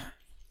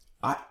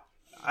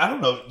 I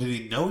don't know. Did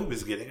he know he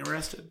was getting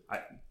arrested?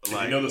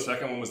 Did you know the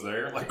second one was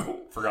there? Like,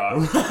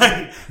 forgot.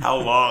 How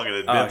long it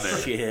had been Oh there?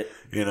 shit!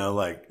 You know,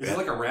 like Is it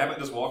like a rabbit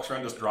just walks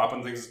around just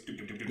dropping things?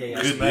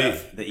 Yeah. could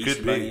Meth. The be. Easter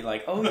Could Bunny, be.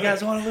 like, oh, you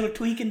guys want a little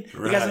tweaking?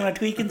 You guys Right. want a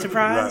tweaking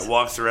surprise? Right,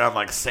 walks around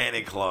like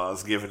Santa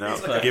Claus, giving out,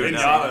 It's like a giving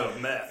pinata out,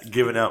 of meth.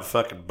 giving out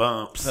fucking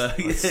bumps.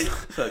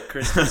 Fuck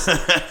Christmas,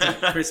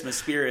 Christmas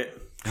spirit.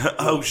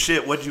 Oh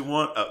shit! What'd you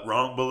want?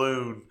 Wrong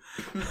balloon.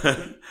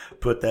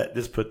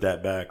 Just put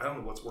that back. I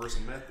don't know what's worse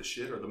than meth, the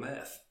shit or the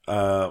meth.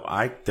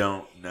 I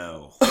don't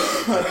know.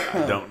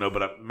 I don't know,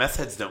 but meth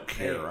heads don't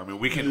care. I mean,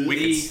 we can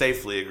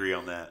safely agree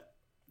on that.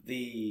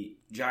 The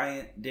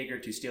giant digger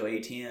to steal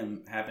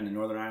ATM happened in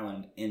Northern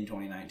Ireland in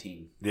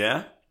 2019.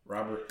 Yeah,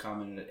 Robert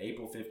commented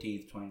April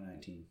 15th,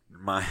 2019.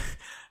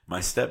 my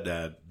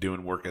stepdad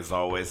doing work as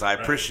always. I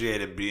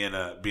appreciate him being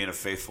a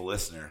faithful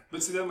listener.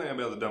 But see, that may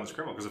be the dumbest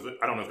criminal because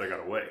I don't know if they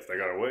got away. If they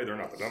got away, they're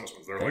not the dumbest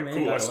ones. They're They like, may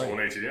cool, got I stole an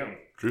away. ATM.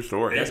 True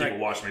story. And That's people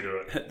watch me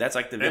do it. That's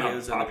like the And I'm videos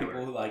of the popular.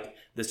 people who like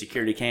the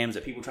security cams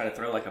that people try to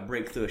throw like a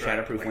brick through a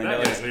shatterproof Like, window.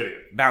 that guy's an and idiot.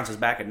 it bounces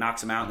back and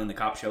knocks him out, and then the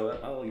cops show up.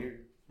 Oh, you're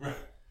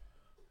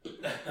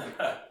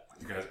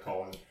You guys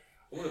calling.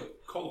 I want to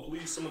call the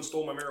police. Someone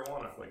stole my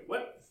marijuana. Like,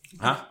 what?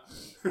 Huh?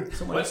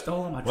 someone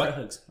stole my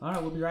drugs. All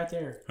right, we'll be right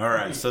there. All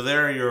right, so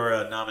there are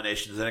your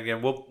nominations, and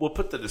again, we'll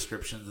put the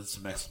descriptions and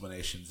some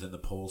explanations in the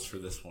polls for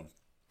this one.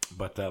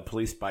 But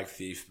police bike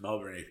thief,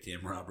 Melbourne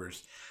ATM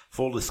robbers,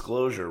 full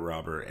disclosure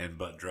robber, and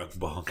butt drug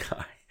ball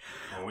guy.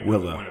 Oh, we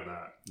Will, got the win in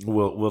that.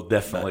 We'll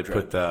definitely Butt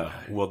put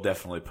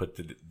drug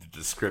the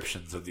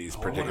descriptions of these I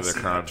want particular to see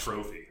that crimes.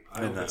 trophy.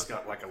 I hope it's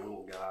got like a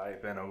little guy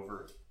bent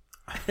over.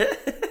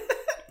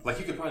 Like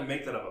you could probably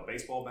make that of a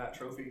baseball bat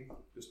trophy.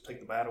 Just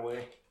take the bat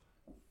away.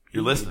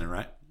 You're listening,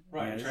 right?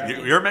 Right.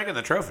 You're making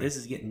the trophy. This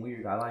is getting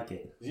weird. I like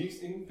it. Do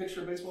you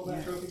picture a baseball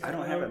bat trophy? I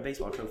don't have a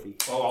baseball trophy.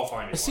 Oh, I'll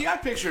find you. See, one.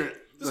 I picture.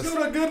 Just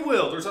go to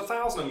Goodwill. There's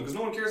 1,000 of them because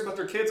no one cares about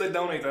their kids. They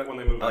donate that when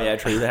they move Oh out. yeah,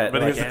 true that.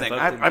 But Like, here's the thing: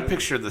 fuck them, I dude.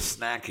 picture the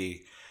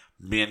snacky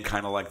being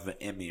kind of like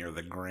the Emmy or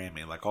the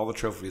Grammy. Like all the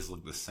trophies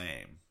look the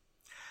same.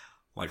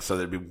 Like so,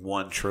 there'd be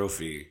one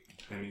trophy.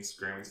 Emmys,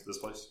 Grammys, this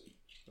place.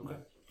 Okay.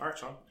 All right,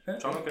 Sean.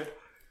 Sean, okay.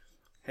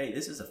 Hey,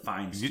 this is a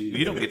fine studio.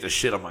 You don't get to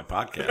shit on my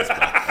podcast,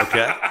 bud,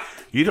 okay?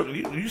 You don't.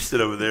 You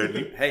sit over there.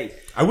 And Hey,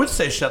 I would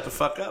say shut the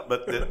fuck up,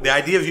 but the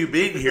idea of you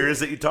being here is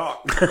that you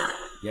talk.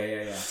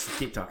 yeah.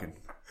 Keep talking.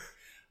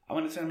 I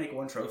want to try to make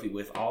one trophy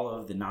with all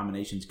of the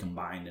nominations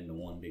combined into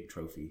one big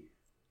trophy.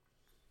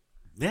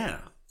 Yeah.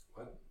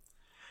 What?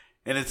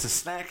 And it's a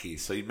snacky,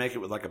 so you make it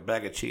with like a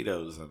bag of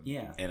Cheetos and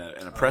Yeah. and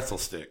a pretzel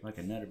stick. Like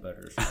a Nutter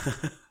Butter or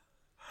something.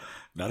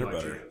 Nutter like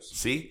butter. Cheetos.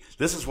 See,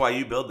 this is why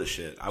you build this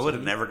shit. I would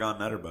have never gone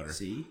Nutter butter.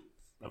 See?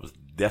 That was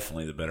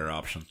definitely the better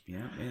option.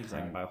 Yeah, maybe I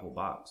can buy a whole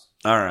box.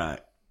 All right,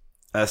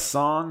 a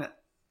song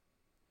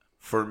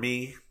for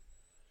me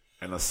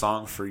and a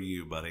song for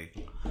you, buddy.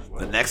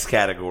 The next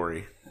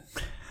category.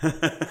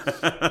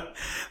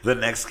 The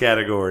next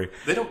category.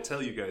 They don't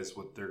tell you guys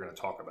what they're going to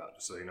talk about,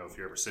 just so you know if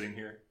you're ever sitting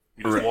here.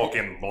 You just Right. walk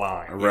in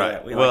blind.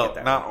 Right. we like Well, it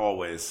that not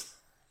always.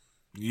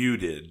 You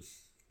did,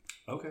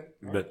 Okay.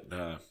 but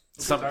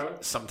Tyler?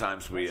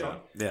 sometimes we. Sean?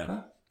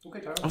 Yeah.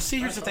 Okay, Tyler. Oh, see,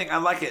 here's the thing. I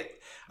like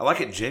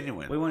it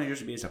genuine. We wanted yours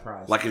to be a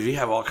surprise. Like if you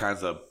have all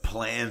kinds of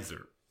plans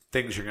or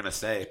things you're gonna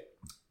say,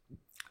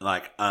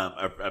 like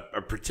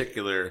a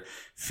particular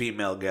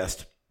female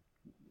guest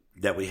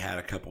that we had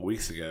a couple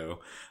weeks ago,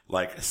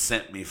 like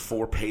sent me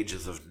 4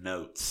 pages of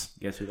notes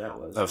Guess who that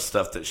was? of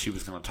stuff that she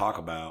was gonna talk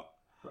about.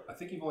 I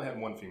think you've only had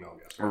one female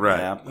guest. Right,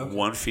 Yeah. Okay.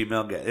 one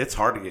female guest. It's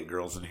hard to get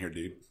girls in here,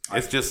 dude.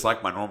 It's just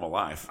like my normal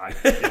life. I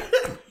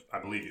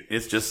believe you.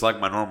 It's just like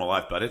my normal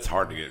life, but it's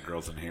hard to get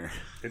girls in here.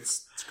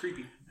 It's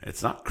creepy.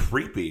 It's not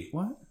creepy.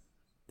 What?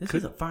 This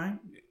is a fine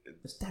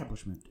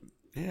establishment.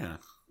 Yeah.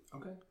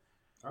 Okay.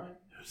 All right.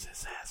 Who's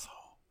this asshole?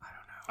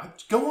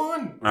 Go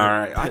on. All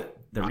right.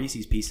 The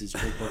Reese's Pieces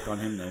worked on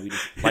him though. We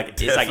just, like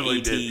it's like Definitely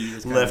ET. did.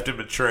 Just kinda- Left him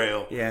a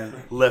trail. Yeah.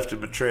 Left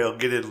him a trail.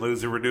 Get in,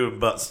 loser. We're doing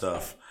butt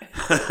stuff. We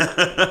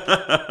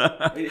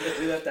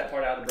left that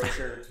part out of the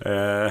brochure.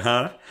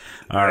 Uh-huh.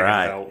 All I can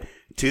right. help.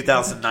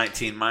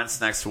 2019 Mind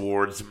Snacks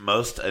Awards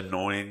Most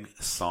Annoying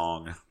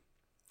Song.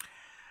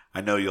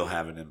 I know you'll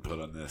have an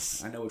input on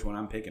this. I know which one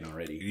I'm picking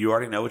already. You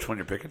already know which one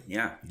you're picking?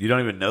 Yeah, You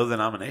don't even know the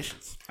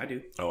nominations. I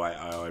do. Oh,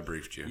 I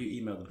briefed you.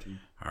 You emailed them to me.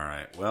 All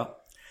right. Well,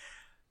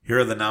 here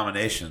are the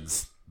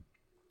nominations.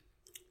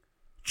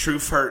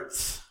 Truth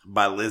Hurts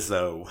by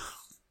Lizzo.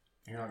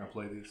 You're not gonna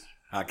play these.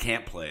 I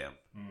can't play them,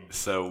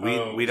 so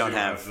Oh, we don't so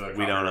you have have the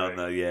we don't own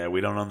copyright.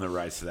 we don't own the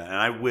rights to that. And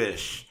I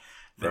wish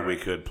that we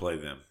could play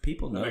them,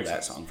 People know makes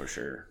that sense. song for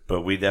sure.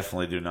 but we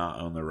definitely do not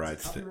own the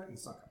rights to. Copyright?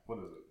 It's not. What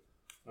is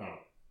it?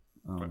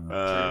 I don't know.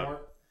 Uh,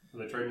 Trademark? Are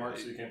they trademarked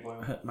so you can't play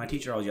them? My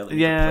teacher always yelled at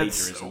me Yeah, for it's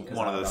plagiarism because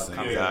one I of was those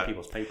about to things. copy Yeah.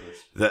 people's papers.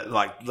 that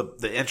like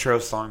the intro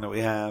song that we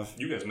have.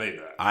 You guys made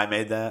that. I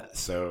made that,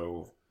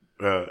 so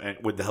and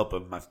with the help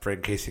of my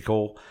friend Casey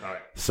Cole. All right.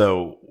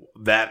 So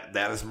that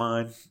is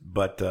mine.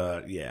 But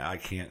yeah, I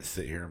can't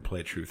sit here and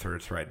play Truth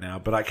Hurts right now.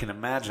 But I can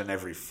imagine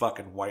every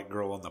fucking white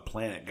girl on the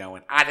planet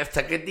going, "I just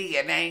took a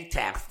DNA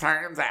test.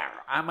 Turns out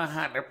I'm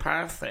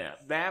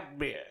 100% that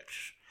bitch."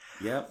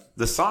 Yep.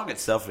 The song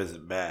itself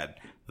isn't bad.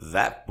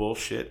 That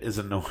bullshit is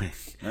annoying.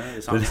 No,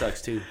 the song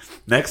sucks too.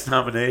 Next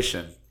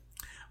nomination,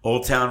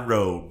 Old Town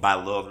Road by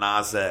Lil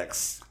Nas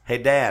X. Hey,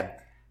 Dad.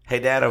 Hey,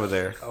 Dad over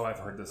there. Oh, I've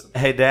heard this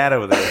Hey, Dad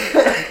over there.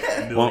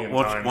 a million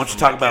Why times. don't you from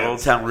talk my about Old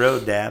kids. Town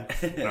Road, Dad?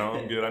 No,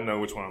 I'm good. I know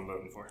which one I'm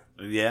voting for.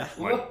 Yeah?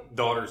 My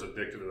daughter's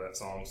addicted to that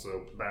song,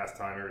 so bath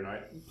time every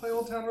night. Play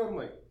Old Town Road. I'm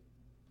like,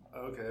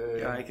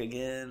 okay. Yike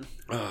again.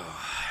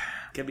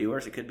 Could be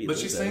worse. It could be. But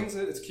she Lizzo. sings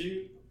it. It's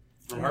cute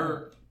from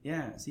her.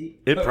 Yeah. See.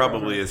 It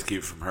probably is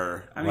cute from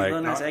her. I mean,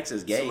 Lil Nas not X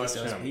is so gay, much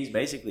so him. he's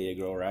basically a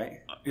girl, right?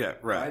 Yeah,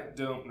 I right.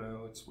 don't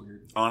know. It's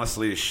weird.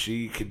 Honestly,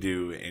 she could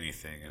do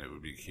anything and it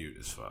would be cute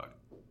as fuck.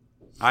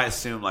 I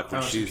assume, like,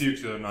 when No, she she's...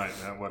 puked the other night.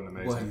 That wasn't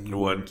amazing. It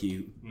wasn't.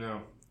 cute.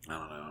 No, I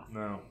don't know.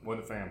 no,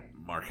 wasn't a fan.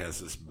 Mark has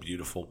this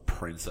beautiful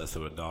princess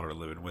of a daughter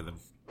living with him.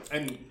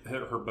 And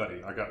her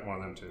buddy. I got one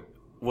of them too.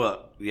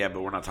 Well, yeah,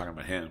 but we're not talking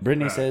about him.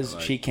 Brittany Right, says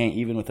like- she can't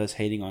even with us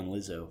hating on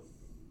Lizzo.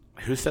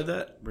 Who said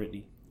that?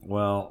 Brittany.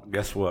 Well,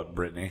 guess what,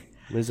 Brittany?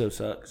 Lizzo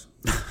sucks.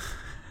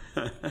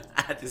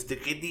 I just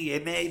took a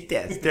DNA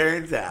test.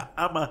 Turns out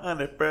I'm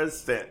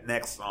 100%.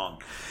 Next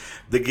song,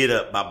 "The Get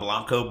Up" by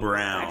Blanco I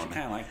Brown. actually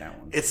kind of like that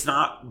one. It's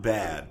not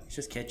bad. It's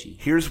just catchy.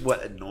 Here's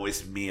what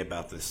annoys me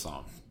about this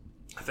song.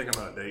 I think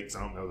I'm on a date because I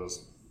don't know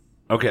those.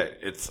 Okay,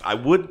 I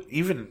would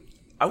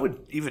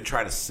even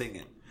try to sing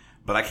it,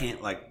 but I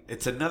can't. Like,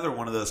 it's another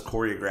one of those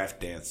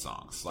choreographed dance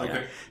songs, like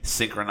Okay.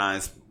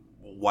 synchronized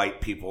white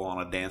people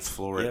on a dance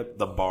floor Yep. at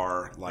the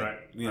bar. Like, Right,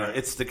 you know, right.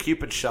 it's the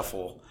Cupid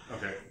Shuffle,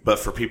 Okay. but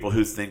for people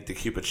who think the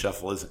Cupid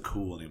Shuffle isn't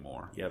cool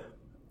anymore. Yep.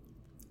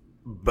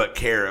 But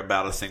care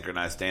about a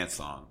synchronized dance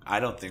song. I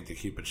don't think the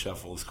Cupid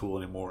Shuffle is cool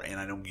anymore, and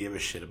I don't give a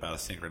shit about a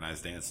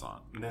synchronized dance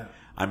song. No.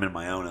 I'm in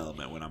my own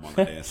element when I'm on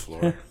the dance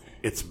floor.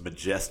 It's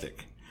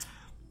majestic.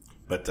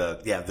 But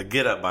yeah, "The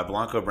Get Up" by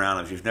Blanco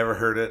Brown. If you've never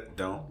heard it,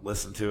 don't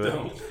listen to it.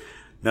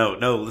 Don't.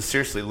 No,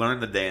 seriously, learn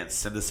the dance.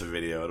 Send us a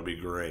video. It'll be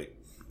great.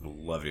 We'll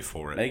love you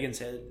for it. Megan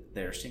said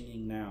they're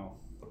singing now.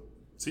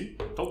 See?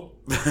 Told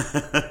you.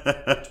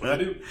 That's what I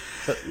do.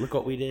 But look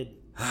what we did.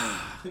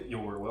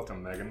 You're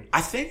welcome, Megan.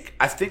 I think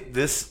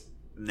this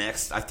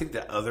next. I think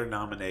the other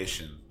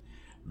nomination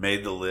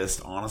made the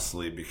list,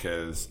 honestly,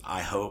 because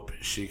I hope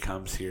she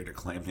comes here to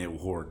claim the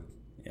award.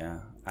 Yeah,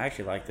 I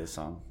actually like this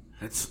song.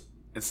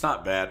 It's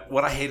not bad.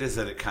 What I hate is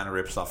that it kind of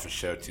rips off a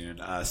show tune.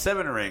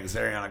 Seven Rings,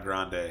 Ariana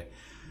Grande.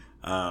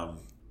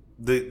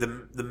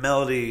 The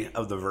melody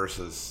of the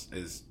verses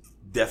is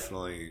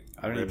definitely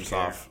I don't even rips care.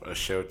 off a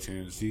show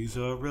tune. These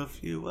are a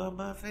few of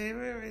my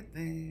favorite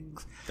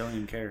things. Don't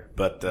even care.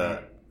 But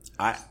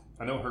I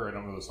know her. I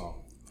don't know the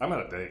song. I'm on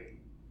a date.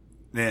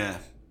 yeah.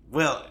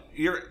 Well,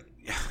 you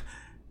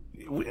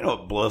know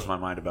what blows my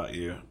mind about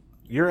you?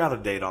 You're out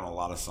of date on a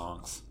lot of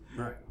songs.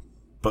 Right.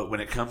 But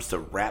when it comes to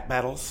rap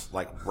battles,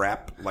 like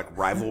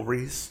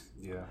rivalries,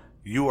 Yeah.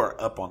 you are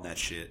up on that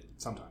shit.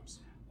 Sometimes.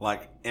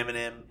 Like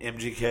Eminem,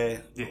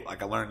 MGK, Yeah.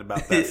 like I learned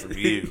about that from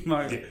you.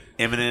 Mark, Yeah.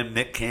 Eminem,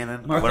 Nick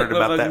Cannon, I Mark learned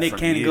about that Nick from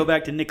Cannon you. go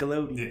back to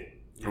Nickelodeon.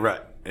 Yeah.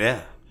 Right?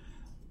 Yeah.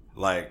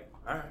 Like,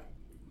 All right.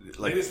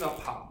 like Maybe it's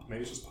not pop.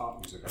 Maybe it's just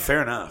pop music.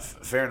 fair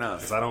enough. Fair enough.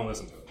 Because I don't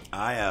listen to it.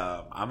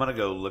 I'm gonna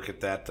go look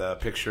at that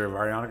picture of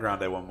Ariana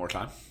Grande one more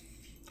time.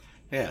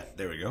 Yeah,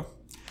 there we go.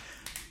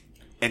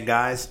 And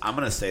guys, I'm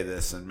gonna say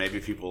this, and maybe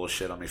people will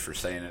shit on me for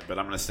saying it, but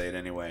I'm gonna say it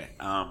anyway.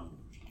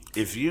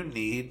 If you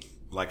need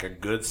like a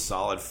good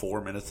solid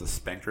 4 minutes of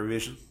Spank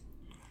revision,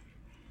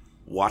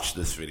 watch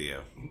this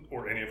video.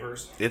 Or any of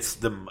hers. It's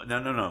the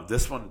no.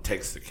 This one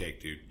takes the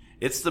cake, dude.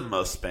 It's the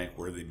most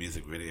Spank-worthy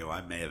music video I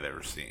may have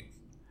ever seen.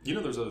 You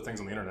know there's other things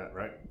on the internet,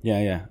 right?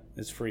 Yeah.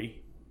 It's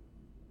free.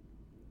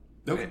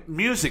 Okay.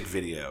 Music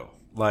video,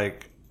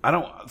 like I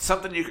don't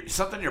something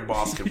your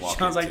boss can walk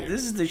Sounds into. like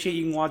this is the shit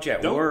you can watch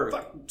at Don't work.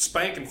 fuck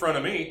spank in front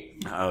of me.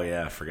 Oh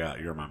yeah, I forgot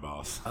you're my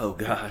boss. Oh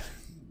God.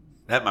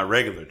 At my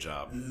regular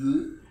job.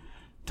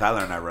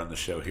 Tyler and I run the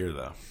show here,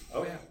 though.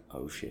 Oh, yeah.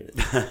 Oh shit.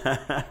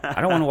 I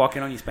don't want to walk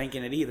in on you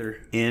spanking it either.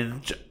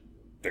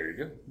 There you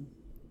go.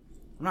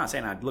 I'm not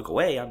saying I'd look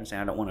away. I'm just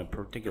saying I don't want to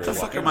particularly. What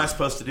the walk fuck in am I on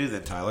supposed to do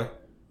then, Tyler?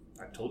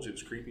 I told you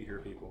it's creepy here,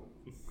 people.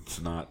 It's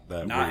not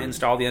that you. Not weird.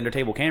 install the under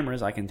table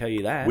cameras. I can tell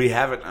you that. We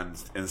haven't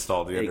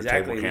installed the under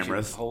exactly. table we should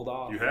cameras. Hold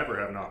off. You have or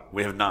have not?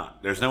 We have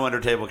not. There's no under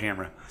table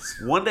camera.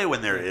 One day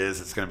when there is,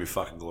 it's going to be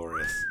fucking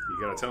glorious.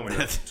 You gotta tell me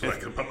that so I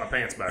can put my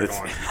pants back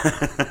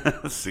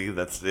on. See,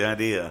 that's the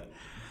idea.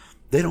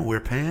 They don't wear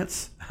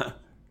pants.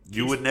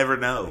 You would never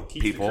know,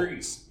 Keeps people. the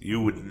crease. You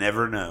would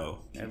never know.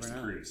 Keeps the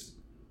crease.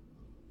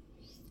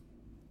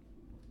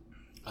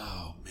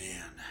 Oh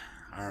man!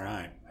 All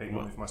right. Hey,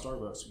 money for my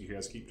Starbucks. You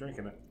guys keep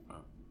drinking it.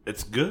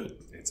 It's good.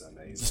 It's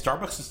amazing.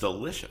 Starbucks is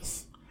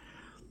delicious.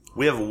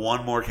 We have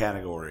one more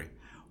category,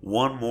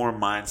 one more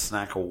Mind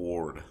Snack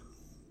Award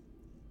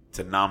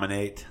to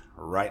nominate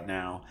right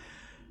now,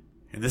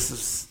 and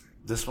this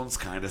one's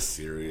kind of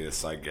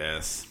serious, I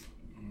guess.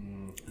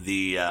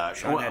 The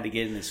Sean had to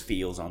get in his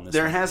feels on this.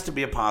 there one. has to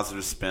be a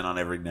positive spin on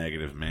every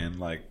negative, man.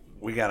 Like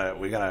we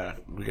gotta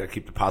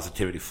keep the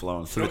positivity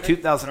flowing. So the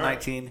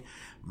 2019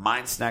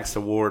 Mind Snacks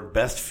Award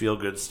Best Feel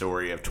Good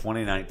Story of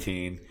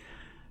 2019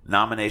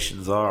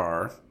 nominations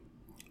are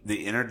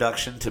the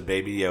introduction to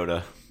Baby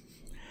Yoda.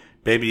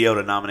 Baby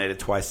Yoda nominated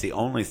twice. The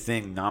only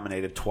thing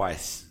nominated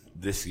twice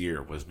this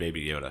year was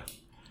Baby Yoda.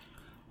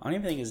 I don't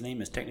even think his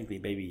name is technically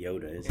Baby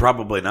Yoda. Is it?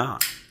 Probably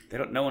not. They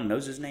don't. No one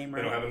knows his name,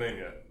 They right? don't have a name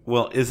yet.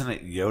 Well, isn't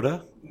it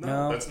Yoda? No,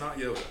 No. that's not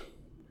Yoda.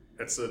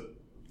 It's the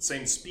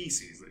same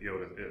species that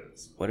Yoda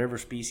is. Whatever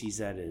species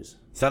that is.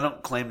 So I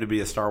don't claim to be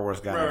a Star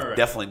Wars guy. I've Right.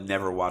 definitely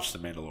never watched The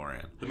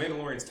Mandalorian. The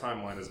Mandalorian's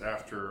timeline is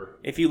after.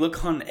 If you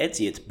look on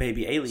Etsy, it's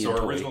Baby Alien So our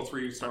toy. original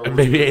 3 Star A Wars.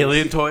 baby movies-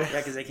 alien toy? Yeah,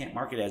 because they can't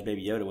market it as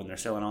Baby Yoda when they're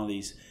selling all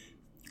these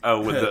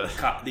Oh, with the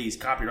these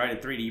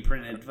copyrighted 3D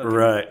printed fucking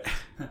right.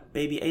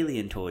 Baby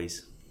Alien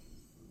toys.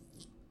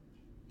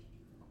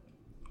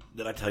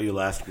 Did I tell you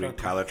last week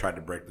Tyler tried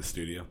to break the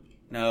studio?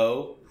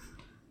 No.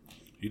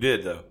 You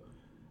did though.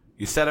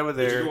 You sat over Did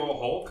there. you go all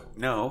Hulk?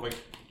 No, Like-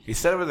 he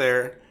sat over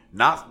there,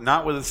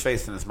 not with his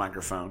face in his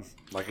microphone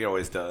like he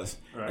always does,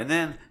 Right. and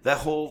then that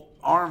whole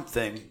arm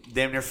thing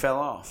damn near fell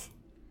off.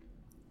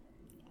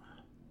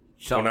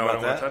 Tell Well, him now I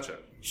about don't want that. to touch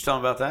it. Just tell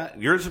him about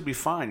that. Yours would be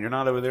fine. You're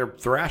not over there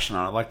thrashing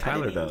on it like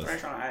Tyler does.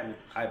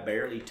 I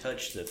barely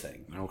touched the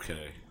thing.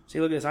 Okay. See,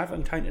 look at this. I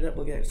fucking tightened it up.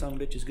 Look at it. Some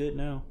bitch is good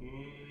now.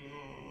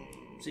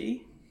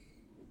 See?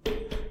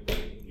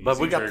 But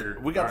Easy we got trigger.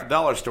 the All right.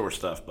 dollar store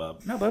stuff,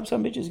 bub. No, bub,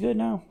 some bitch is good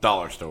now.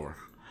 Dollar store.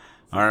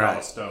 All right.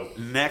 Dollar stove.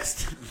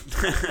 Next.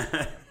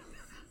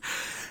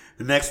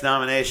 The next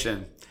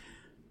nomination.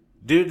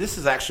 Dude, this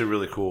is actually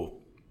really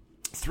cool.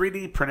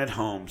 3D printed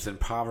homes in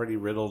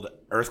poverty-riddled,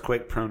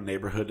 earthquake-prone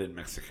neighborhood in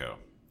Mexico.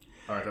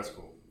 All right, that's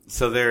cool.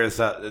 So they're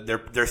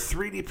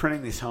 3D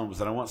printing these homes,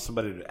 and I want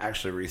somebody to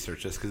actually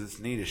research this because it's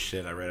neat as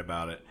shit. I read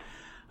about it.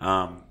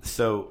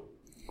 So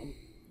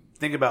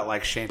think about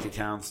like shanty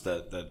towns,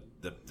 the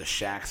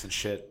shacks and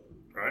shit.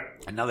 Right?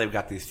 And now they've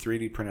got these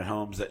 3D printed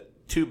homes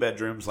that 2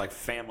 bedrooms, like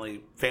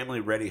family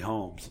ready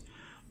homes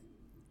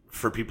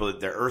for people that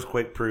they're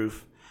earthquake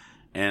proof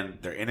and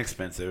they're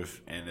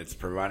inexpensive and it's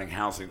providing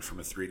housing from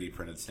a 3D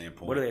printed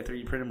standpoint. What do they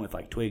 3D print them with,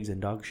 like twigs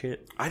and dog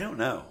shit? I don't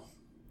know.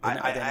 Isn't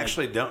that I what they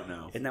actually don't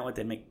know. Isn't that what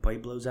they make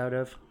Pueblos out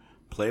of?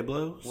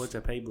 Pueblos? What's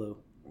a Pueblo?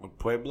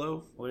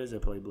 Pueblo? What is a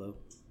Pueblo?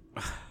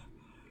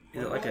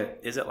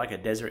 Is it like a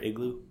desert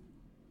igloo?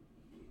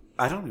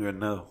 I don't even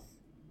know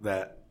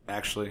that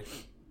actually.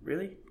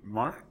 Really?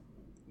 Mark?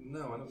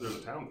 No, I know there's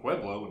a town,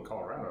 Pueblo, in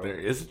Colorado. There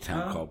is a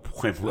town called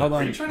Pueblo. Hold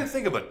Are on. you trying to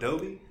think of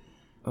Adobe?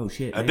 Oh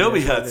shit! Adobe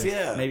that's what huts, it is.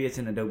 yeah. Maybe it's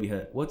an Adobe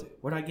hut.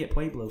 Where'd I get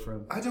Pueblo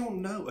from? I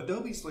don't know.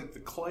 Adobe's like the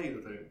clay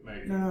that they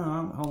make.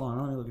 No, hold on.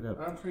 Let me look it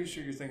up. I'm pretty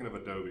sure you're thinking of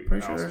Adobe.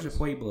 Pretty sure there's a houses.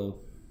 Pueblo.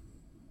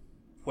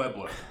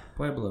 Pueblo.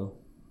 Pueblo.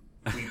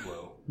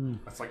 Pueblo.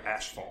 That's like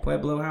asphalt.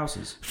 Pueblo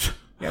houses.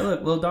 Yeah, look,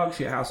 little dog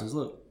shit houses.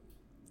 Look.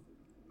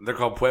 They're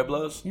called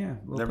Pueblos? Yeah.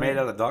 little They're made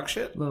out of dog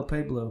shit? Little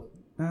Pueblo.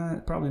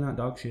 Probably not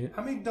dog shit.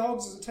 How many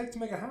dogs does it take to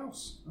make a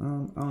house? I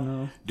don't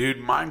know. Dude,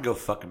 mine go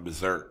fucking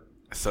berserk.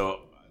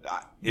 So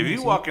if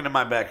you walk into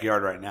my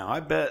backyard right now, I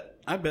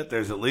bet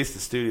there's at least a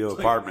studio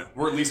apartment.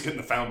 We're at least getting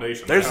the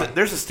foundation. There's down.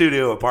 a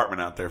studio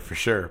apartment out there for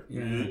sure.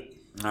 Yeah.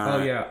 All Oh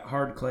right. yeah,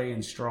 hard clay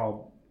and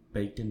straw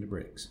baked into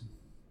bricks.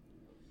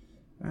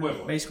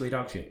 Pueblo. Basically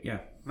dog shit. Yeah.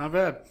 Not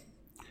bad.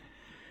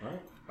 All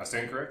right. I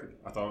stand corrected.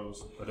 I thought it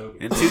was Adobe.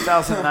 In No, I think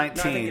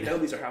 2019,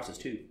 Adobes are houses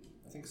too.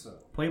 I think so.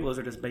 Pueblos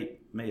are just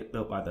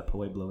built by the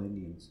Pueblo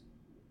Indians.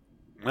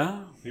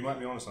 well, You might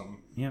be onto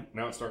something. Yeah.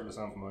 Now it's starting to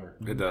sound familiar.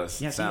 it does.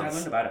 Yeah, see, I Sounds.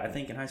 learned about it. I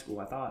think in high school.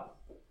 I thought.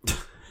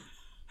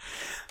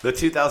 The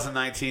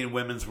 2019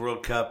 Women's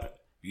World Cup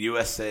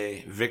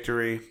USA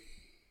victory.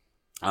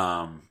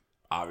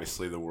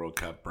 Obviously, the World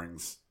Cup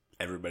brings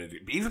everybody,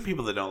 even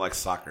people that don't like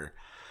soccer,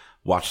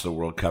 watch the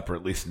World Cup or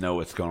at least know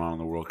what's going on in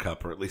the World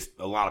Cup, or at least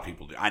a lot of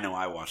people do. I know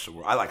I watch the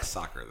World. I like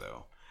soccer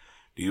though.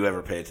 Do you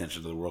ever pay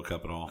attention to the World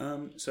Cup at all?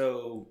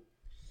 So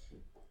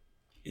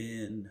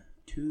in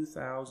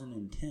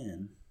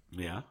 2010,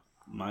 Yeah.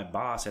 my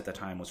boss at the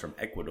time was from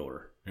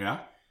Ecuador. Yeah.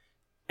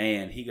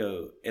 And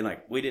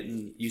we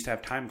didn't used to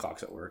have time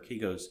clocks at work. He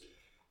goes,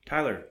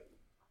 Tyler,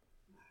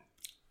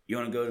 you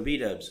want to go to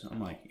B-Dubs?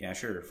 I'm like, yeah,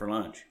 sure, for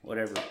lunch,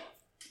 whatever.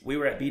 We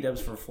were at B-Dubs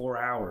for 4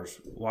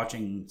 hours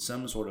watching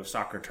some sort of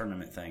soccer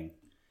tournament thing.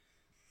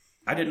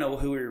 I didn't know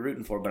who we were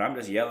rooting for, but I'm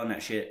just yelling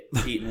that shit,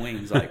 eating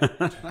wings. Like,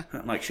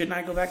 I'm like, shouldn't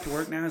I go back to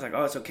work now? He's like,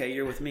 oh, it's okay,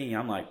 you're with me.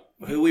 I'm like,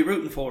 who we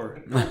rooting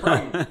for? Bud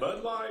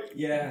Light.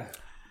 Yeah.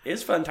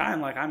 It's a fun time.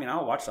 Like, I mean,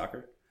 I'll watch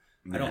soccer.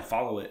 I don't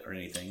follow it or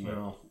anything, but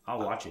No. I'll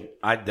watch it.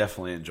 I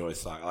definitely enjoy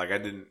soccer. Like I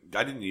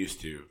didn't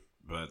used to,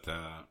 but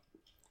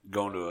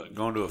going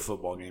to a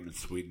football game in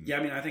Sweden. Yeah,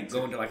 I mean, I think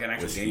going to like an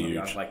actual Was game,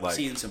 huge. like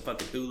seeing some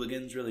fucking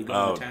hooligans really go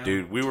Oh, to town.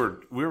 dude, we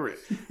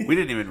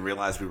didn't even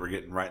realize we were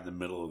getting right in the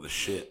middle of the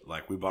shit.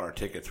 Like we bought our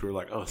tickets, we were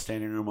like, oh,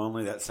 standing room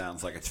only. That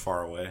sounds like it's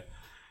far away.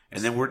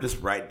 And then we're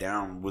just right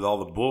down with all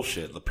the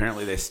bullshit.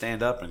 Apparently, they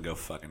stand up and go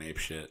fucking ape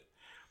shit.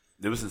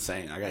 It was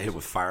insane. I got hit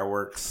with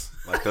fireworks,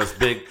 like those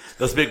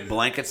big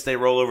blankets they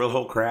roll over the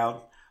whole crowd.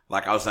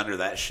 Like I was under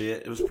that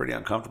shit. It was pretty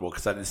uncomfortable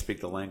because I didn't speak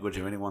the language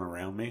of anyone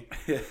around me.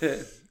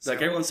 It's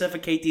like everyone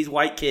suffocate these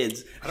white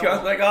kids. I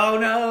was like, oh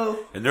no.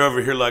 And they're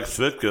over here like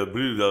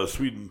Svetka,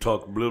 Sweden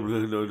talk, blah, blah, blah.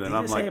 And Did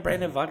I'm you say like,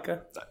 Brandon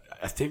vodka?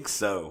 I think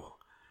so.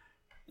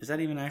 Is that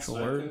even an actual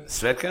word?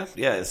 Svetka?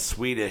 Yeah, it's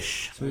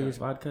Swedish. Swedish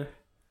vodka.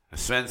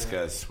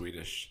 Svenska is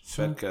Swedish.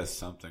 Svetka is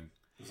something.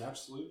 It's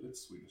absolute.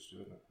 It's Swedish, too,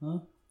 isn't it? Huh?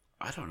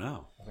 I don't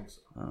know. I think so.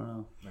 I don't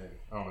know. Maybe.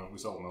 I don't know. We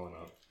seldom know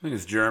enough. I think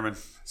it's German.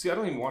 See, I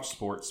don't even watch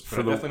sports, but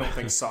I definitely don't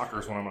think soccer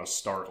is when I'm going to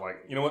start. Like,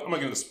 you know what? I'm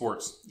going to get into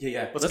sports.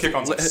 Yeah. Let's kick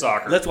on some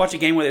soccer. Let's watch a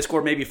game where they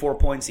score maybe 4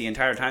 points the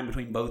entire time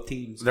between both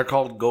teams. They're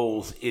called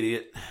goals,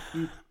 idiot.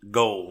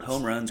 Goals.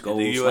 Home runs, goals,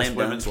 The U.S. slam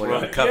Women's dunks, World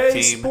whatever. Cup Yay,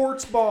 team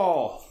sports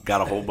ball.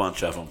 got a whole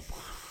bunch of them.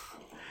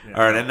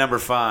 All right, at number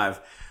 5,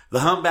 the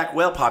humpback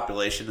whale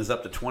population is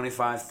up to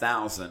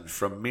 25,000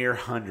 from mere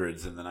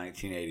hundreds in the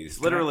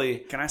 1980s. Literally,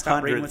 Can I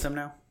stop reading with hundreds.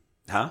 them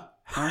now?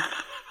 Huh?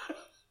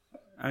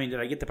 I mean, did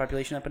I get the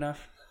population up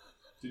enough?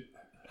 Dude,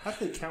 how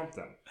do they count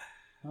them?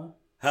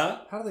 Huh?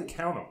 How do they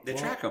count them? They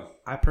track them.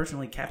 I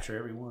personally capture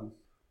every one.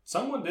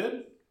 Someone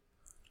did?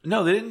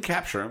 No, they didn't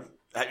capture them.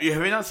 Have you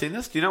not seen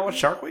this? Do you not watch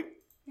Shark Week?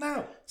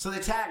 No. So they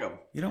tag them.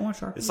 You don't want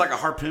shark? It's like a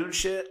harpoon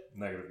shit.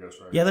 Negative Ghost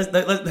Rider. Yeah,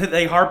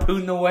 they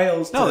harpoon the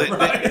whales. No,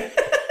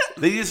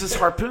 they use this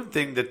harpoon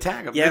thing to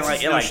tag them. Yeah, This like-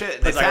 is yeah, no like-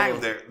 shit. They it's like tag a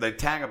them. They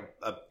tag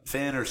a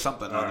fin or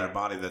something on their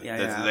body that's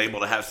able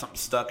to have something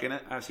stuck in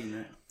it. I've seen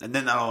that. And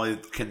then not only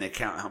can they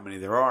count how many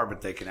there are, but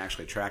they can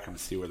actually track them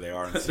and see where they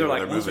are and see They're where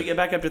like, they're once we moving. get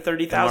back up to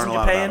 30,000 Learn a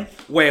lot Japan,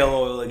 about whale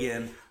oil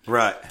again.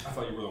 Right. I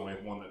thought you were the only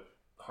one that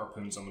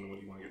harpoons someone when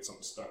you want to get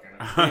something stuck in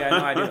it. Yeah,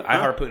 no, I do. I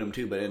harpoon them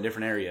too, but in a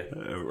different area.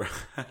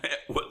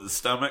 What, the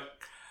stomach?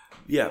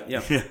 Yeah.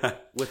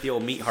 With the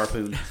old meat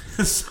harpoon.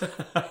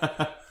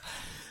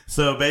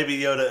 So, Baby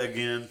Yoda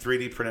again,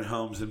 3D printed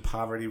homes in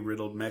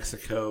poverty-riddled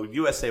Mexico,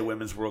 USA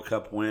Women's World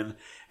Cup win,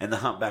 and the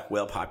humpback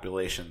whale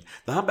population.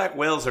 The humpback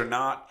whales are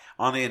not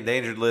on the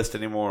endangered list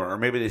anymore, or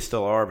maybe they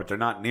still are, but they're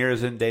not near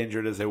as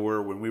endangered as they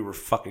were when we were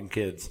fucking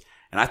kids.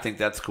 And I think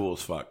that's cool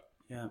as fuck.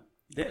 Yeah.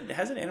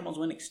 Hasn't animals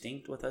went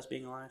extinct with us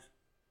being alive?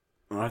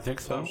 I think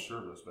so. I'm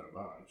sure there's been a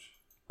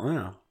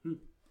bunch. Yeah.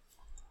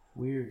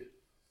 Weird.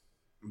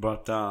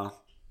 But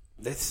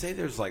they say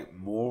there's like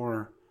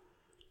more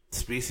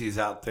species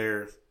out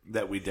there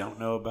that we don't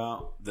know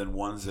about than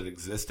ones that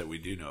exist that we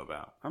do know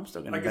about. I'm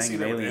still I going to can see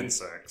bang an that with alien.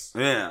 insects.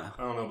 Yeah.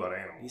 I don't know about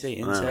animals. You say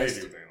Maybe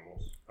incest? with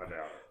animals. I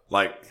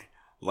doubt it.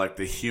 Like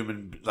the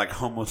human, like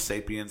Homo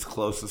sapiens'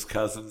 closest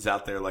cousins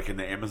out there, like in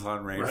the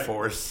Amazon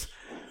rainforest.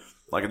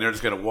 Like, and they're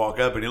just gonna walk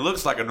up, and he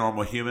looks like a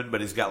normal human,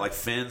 but he's got like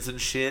fins and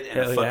shit, and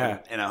Hell a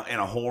fucking yeah. and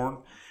a horn.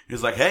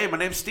 He's like, "Hey, my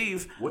name's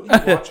Steve." What do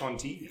you watch on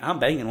TV? I'm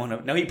banging one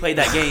of. No, he played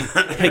that game.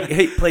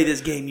 hey, play this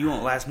game. You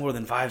won't last more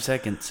than 5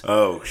 seconds.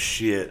 Oh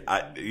shit!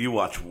 You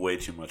watch way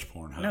too much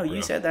Pornhub. No, you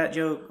bro. said that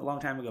joke a long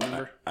time ago.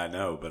 Remember? I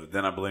know, but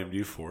then I blamed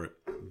you for it.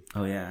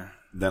 Oh yeah.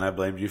 Then I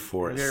blamed you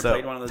for Have it. you ever So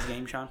played one of those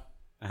games, Sean?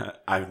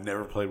 I've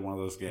never played one of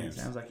those games.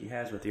 Sounds like he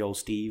has with the old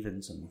Steve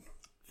and some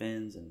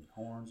fins and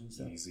horns and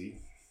stuff. Easy.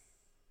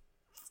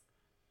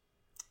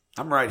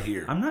 I'm right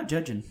here. I'm not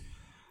judging.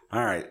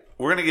 All right.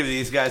 We're going to give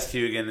these guys to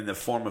you again in the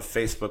form of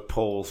Facebook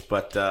polls,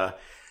 but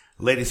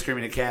Lady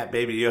Screaming a Cat,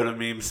 Baby Yoda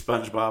memes,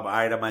 SpongeBob,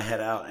 Ida My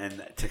Head Out, and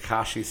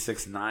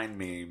Tekashi69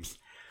 memes.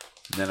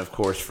 And then, of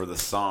course, for the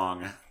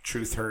song,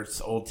 Truth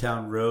Hurts, Old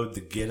Town Road,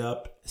 The Get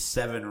Up,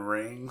 7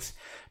 Rings.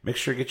 Make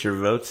sure to get your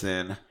votes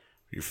in.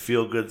 Your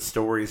feel-good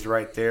stories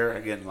right there.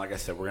 Again, like I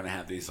said, we're going to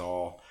have these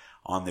all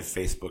on the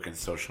Facebook and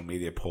social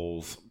media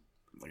polls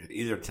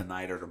either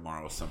tonight or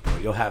tomorrow at some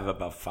point. You'll have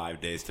about 5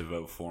 days to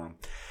vote for them.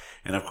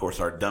 And, of course,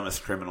 our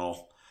dumbest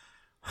criminal.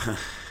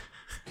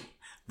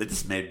 That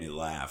just made me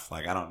laugh.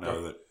 Like, I don't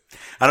know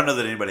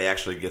that anybody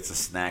actually gets a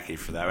snacky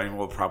for that. I mean,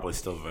 we'll probably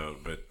still vote,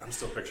 but I'm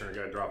still picturing a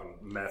guy dropping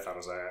meth out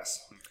his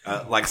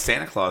ass. like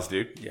Santa Claus,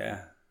 dude.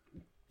 Yeah.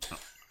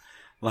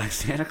 Like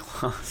Santa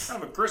Claus. What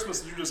kind of a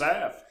Christmas did you just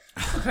have?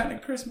 What kind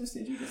of Christmas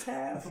did you just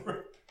have?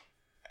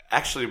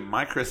 Actually,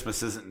 my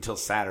Christmas isn't until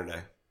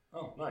Saturday.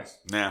 Oh, nice.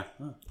 Yeah.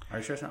 Are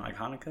you sure it's not like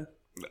Hanukkah?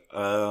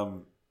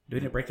 Um, Do we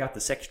need to break out the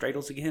sex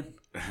dreidels again?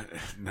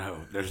 no,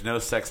 there's no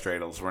sex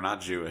dreidels. We're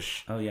not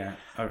Jewish. Oh, yeah.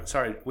 Oh,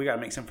 sorry, we got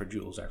to make some for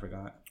Jules. I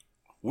forgot.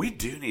 We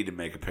do need to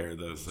make a pair of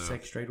those, though.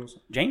 Sex dreidels.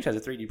 James has a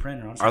 3D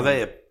printer. On Are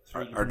they?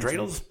 Are Are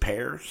dreidels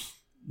pairs?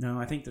 No,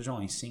 I think there's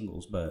only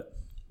singles, but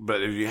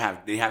But if you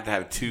have to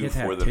have two You have to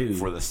for have the two.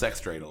 for the sex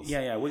dreidels.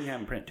 yeah, we can have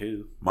them print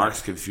too.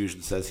 Mark's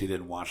confusion says he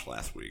didn't watch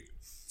last week.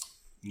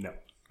 No.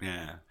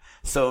 Yeah.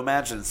 So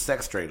imagine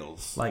sex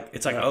dreidels. Like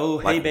it's like, oh,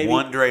 hey Like baby,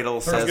 one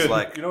dreidel says Good.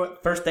 like, You know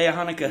what? first day of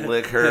Hanukkah,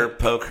 lick her,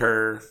 poke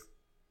her,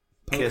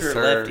 poke kiss her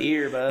her, left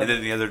ear, bud. and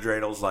then the other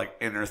dreidels like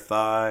inner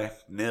thigh,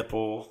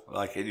 nipple,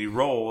 like, and you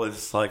roll. And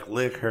it's like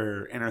lick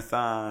her inner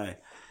thigh.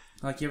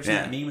 Like you ever seen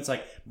Yeah. that meme? It's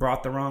like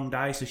brought the wrong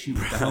dice to shoot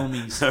with the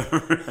homies.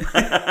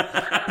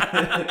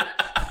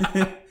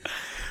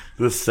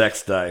 The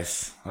sex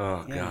dice.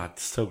 Oh Yeah. God,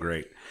 so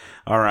great.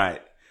 All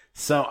right.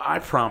 So I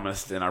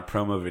promised in our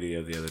promo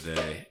video the other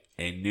day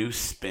a new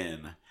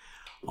spin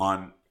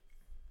on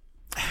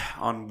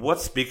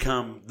what's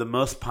become the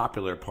most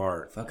popular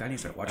part Fuck, I need to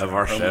start watching of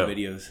our promo show.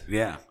 videos.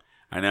 Yeah,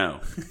 I know.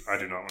 I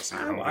do not want to see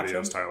your I home watch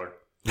videos, them.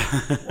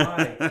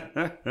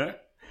 Tyler. Why?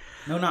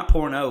 No, not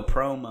porno,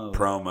 promo.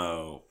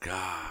 Promo.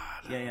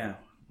 God. Yeah.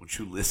 Would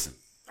you listen?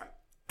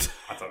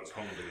 I thought it was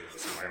home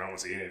videos. I'm like, I don't want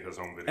to see any of his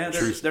home videos. And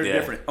Truth, they're yeah.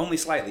 different, only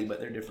slightly, but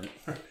they're different.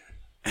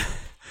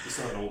 It's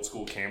not an old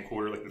school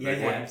camcorder like the Yeah, big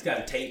yeah. one. It's got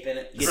a tape in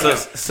it.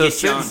 So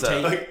get you on since,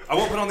 tape. Like, I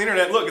won't put it on the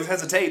internet. Look, it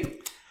has a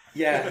tape.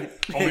 Yeah.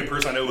 Only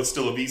person I know with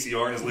still a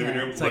VCR in his living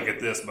room. it's Look like- at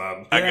this,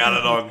 Bob. I got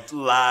it on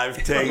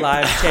live tape.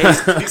 Live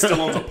tape. He still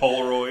owns a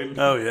Polaroid.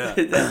 Oh yeah.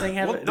 That thing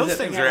have Well, does those that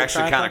thing things have are a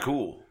actually tripod? kind of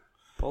cool.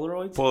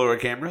 Polaroids? Polaroid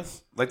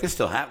cameras, like they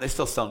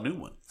still sell new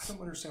ones. I don't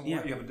understand Yeah.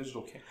 why you have a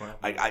digital camera.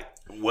 I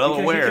well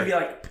Because aware. you can be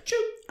like,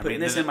 putting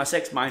this then in my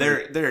sex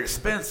minder. They're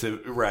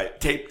expensive, right?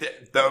 Tape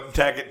that,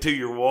 thumbtack it to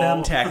your wall.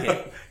 Thumbtack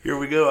it. Here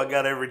we go. I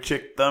got every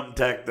chick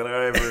thumbtack that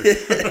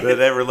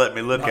ever let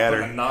me look I'm at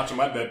putting a her. notch on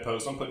my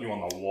bedpost. I'm putting you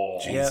on the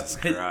wall. Jesus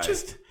Yep.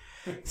 Christ!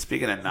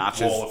 Speaking of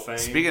notches, Wall of fame,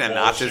 speaking of wall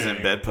of notches and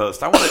shame.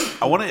 bedposts, I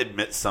want to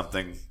admit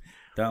something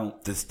Don't.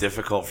 that's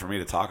difficult for me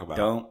to talk about.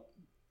 Don't.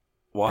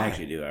 Why? I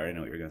actually do. I already know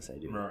what you're going to say,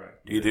 dude. Right.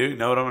 You do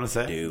know what I'm going to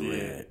say? Do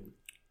it.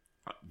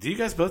 Do you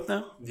guys both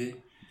know? Yeah.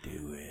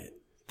 Do it.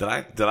 Did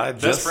I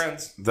Best just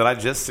friends. Did I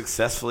just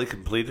successfully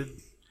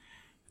completed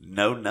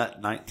No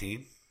Nut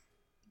 19?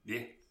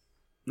 Yeah.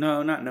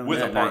 No, not no With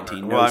nut a partner.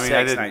 19. No Well, I mean,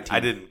 sex I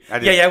 19.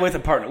 didn't. Yeah, with a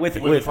partner. With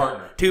With a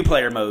partner.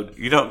 2-player mode.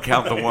 You don't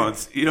count the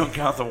ones. You don't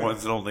count the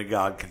ones that only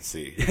God can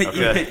see.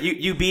 Okay.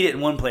 you beat it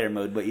in 1-player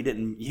mode, but you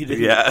didn't.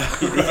 Yeah.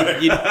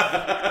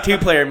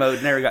 2-player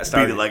mode never got Beat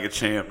started. it like a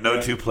champ. No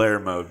 2-player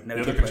mode. No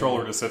The other 2-player controller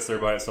mode. just sits there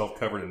by itself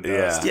covered in Yeah.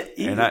 dust.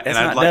 And That's I'd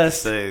not like to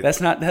dust. say,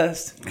 That's not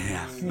dust.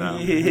 yeah, no.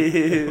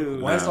 Ew.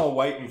 Why is it all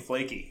white and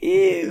flaky?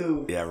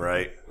 Ew. Yeah,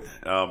 right.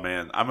 Oh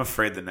man, I'm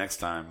afraid the next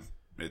time.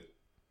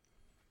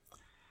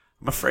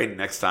 I'm afraid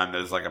next time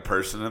there's like a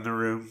person in the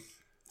room.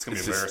 It's going to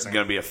It's be just embarrassing.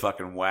 gonna be a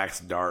fucking wax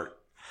dart.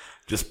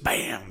 Just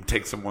bam,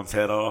 take someone's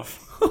head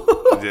off.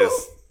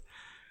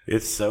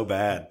 It's so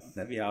bad,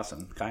 That'd be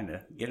awesome. Kind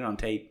of. Get it on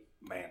tape.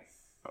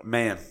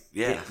 man.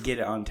 Yeah, Get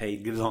it on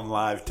tape. get it on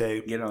live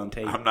tape. Get it on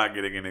tape. I'm not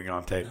getting anything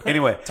on tape.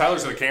 Anyway,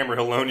 Tyler's got a camera.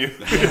 He'll loan you.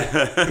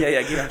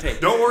 Yeah, get it on tape.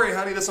 Don't worry,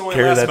 honey. This only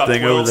Carry lasts that about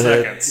thing 12 over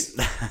the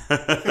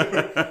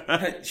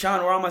seconds.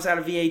 Sean, we're almost out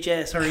of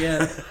VHS. Hurry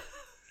up.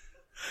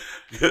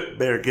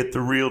 better get the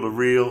reel to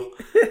reel.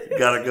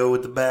 Gotta go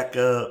with the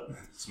backup.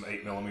 Some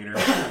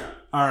 8mm.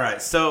 All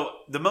right. So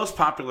the most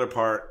popular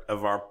part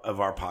of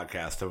our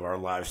podcast, of our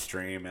live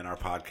stream and our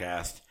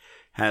podcast,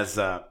 has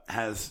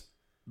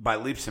by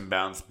leaps and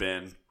bounds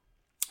been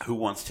Who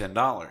Wants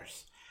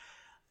 $10?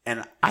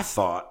 And I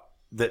thought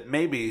that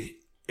maybe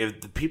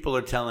if the people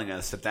are telling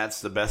us that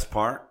that's the best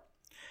part,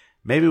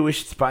 maybe we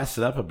should spice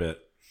it up a bit.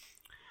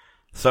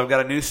 So I've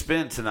got a new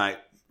spin tonight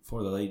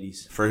For the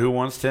ladies. for Who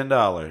Wants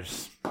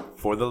 $10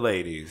 for the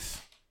ladies.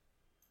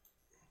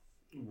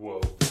 Whoa.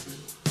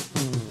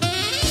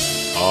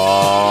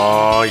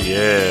 Oh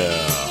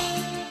yeah.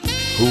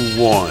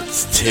 Who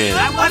wants $10?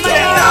 I want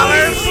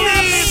 $10,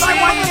 please. I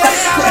want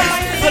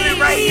 $10. Put it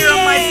right here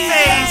on my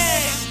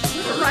face.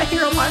 Put it right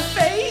here on my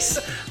face.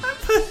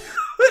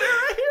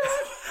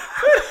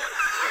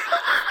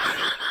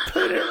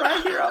 Put it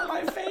right here on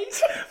my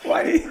face.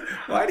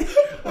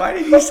 Why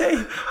did you say?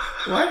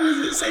 Why does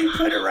it say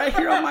put it right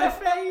here on my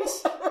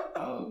face?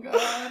 Oh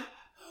God.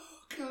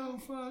 Oh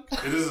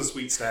fuck. It is a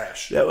sweet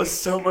stash. That was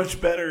so much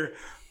better,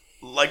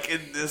 like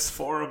in this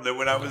forum, than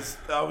when I was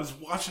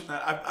watching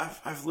that.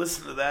 I've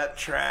listened to that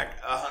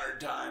track 100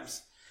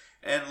 times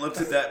and looked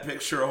at that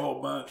picture a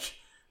whole bunch,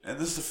 and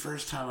this is the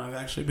first time I've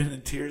actually been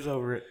in tears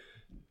over it.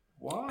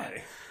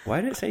 Why?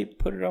 Why did it say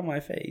put it on my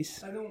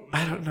face?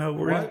 I don't know.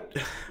 We're What?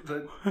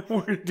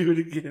 we're gonna do it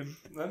again.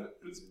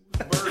 It's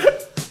a bird.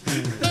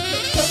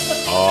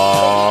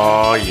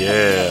 Oh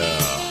yeah.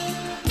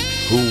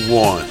 Who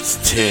wants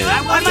 $10?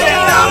 I want $10,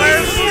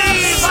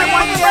 please. I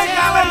want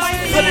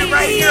 $10. Put it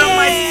right here on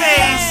my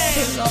face.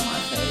 Put it on my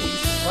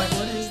face. Like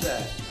what is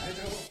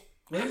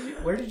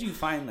that? Where did you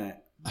find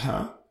that?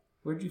 Huh?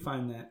 Where did you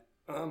find that?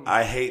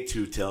 I hate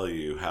to tell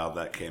you how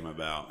that came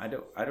about. I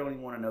don't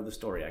even want to know the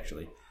story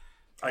actually.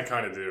 I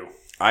kind of do.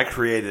 I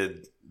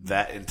created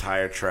that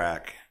entire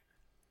track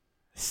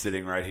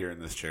sitting right here in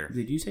this chair.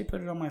 Did you say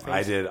put it on my face?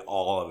 I did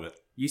all of it.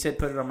 You said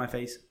put it on my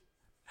face.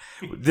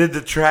 Did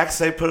the track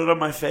say put it on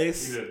my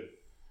face? You did.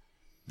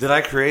 Did I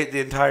create the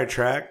entire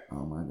track?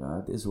 Oh my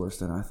God, this is worse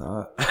than I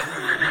thought.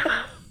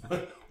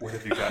 What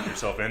have you gotten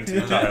yourself into,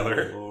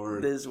 Tyler? Lord.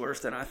 is worse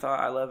than I thought.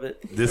 I love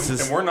it.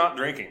 And we're not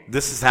drinking.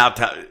 This is how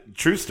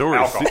true story.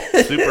 Alcohol.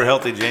 Super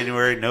healthy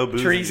January. No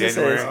booze Teresa in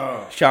January.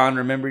 says, "Sean,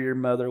 remember your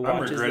mother I'm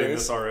watches regretting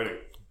this." this already.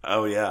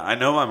 Oh yeah, I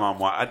know my mom.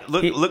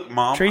 Look,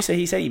 Mom. Teresa,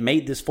 he said he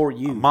made this for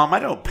you. Mom, I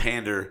don't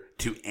pander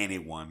to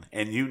anyone,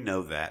 and you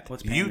know that.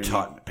 What's you pander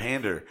taught me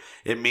pander?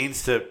 It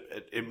means to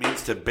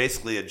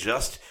basically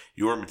adjust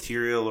your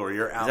material or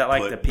your that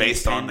like output the pink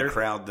based on pander? the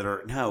crowd that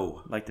are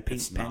no, Like the pink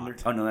it's panther?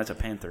 not. Oh no, that's a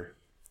panther.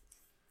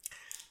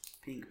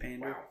 Pink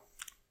panther.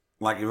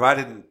 Like if I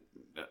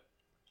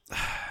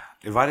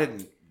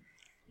didn't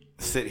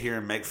sit here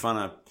and make fun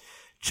of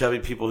chubby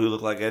people who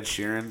look like Ed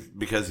Sheeran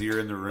because you're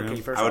in the room,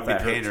 Okay, first I would off, be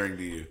that hurts. pandering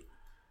to you.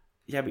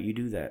 Yeah, but you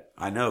do that.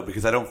 I know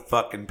because I don't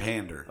fucking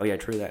pander. Oh yeah,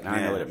 true that. Now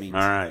I know what it means.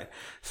 All right.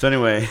 So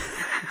anyway.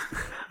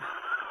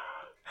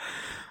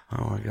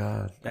 Oh my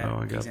god.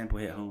 That example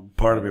hit home.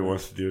 Part of me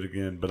wants to do it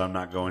again, but I'm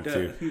not going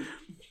to.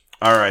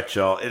 All right,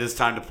 y'all. It is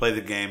time to play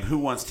the game. Who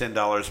wants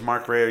 $10?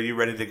 Mark Ray, are you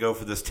ready to go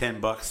for this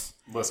 $10?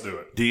 Let's do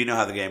it. Do you know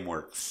how the game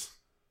works?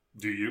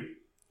 Do you?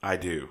 I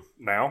do.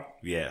 Now?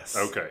 Yes.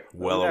 Okay.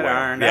 Well We got aware.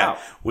 ironed yeah. out.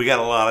 We had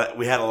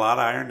a lot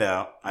ironed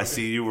out. I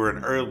see you were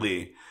an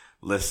early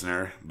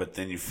listener, but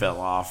then you fell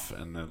off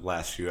in the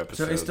last few So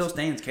episodes. it still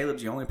stands.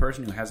 Caleb's the only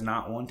person who has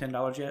not won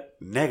 $10 yet.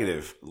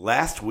 Negative.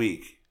 Last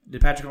week,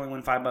 Did Patrick only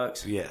win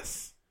 $5?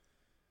 yes.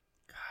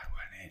 God,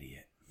 what an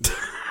idiot!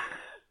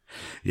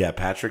 Yeah,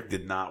 Patrick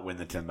did not win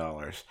the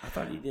 $10. I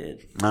thought he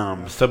did.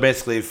 So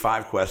basically,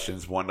 5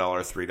 questions: $1,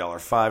 $3,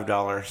 $5,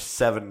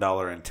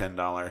 $7, and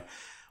 $10.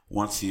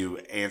 Once you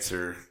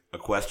answer a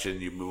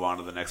question, you move on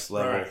to the next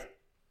level. Right.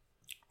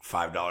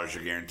 $5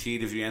 are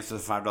guaranteed. If you answer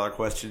the $5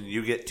 question,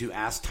 you get to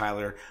ask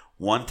Tyler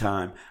one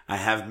time. I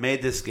have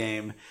made this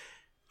game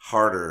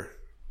harder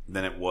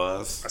than it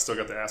was. I still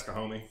got to ask a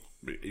homie.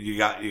 You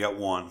got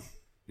one.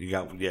 You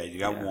got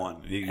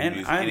one. You can And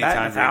use I'm any batting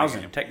time during the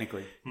 1,000 game.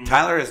 technically.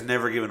 Tyler has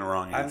never given a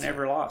wrong answer. I've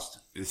never lost.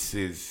 This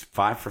is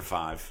 5 for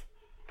 5.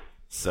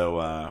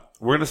 So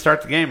we're gonna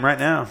start the game right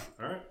now.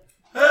 All right.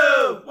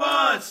 Who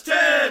wants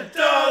 $10?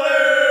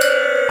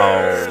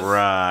 All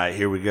right,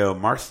 here we go.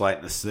 Mark's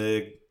lighting a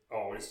cig.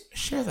 Always.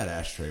 Share that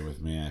ashtray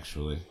with me,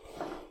 actually.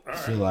 I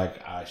feel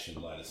like I should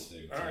light a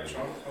cig too. All right,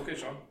 Sean. Okay,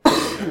 Sean.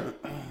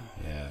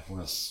 Yeah.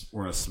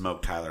 We're gonna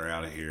smoke Tyler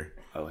out of here.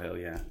 Oh hell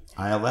yeah!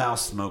 I allow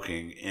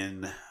smoking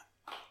in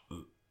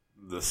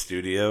the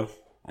studio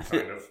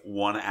Kind of.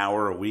 1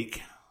 hour a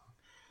week.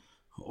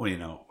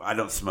 Well, I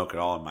don't smoke at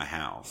all in my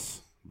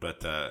house, but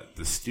the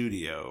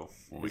studio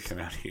when we come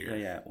out here. Yeah,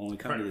 yeah. When we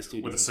come to the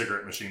studio, With a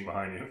cigarette machine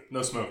behind you.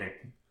 No smoking.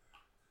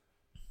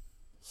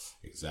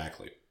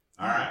 Exactly.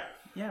 All right.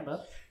 yeah,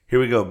 bub. Here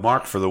we go,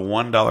 Mark, for the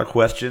 $1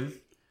 question.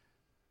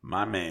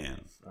 My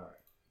man. All right.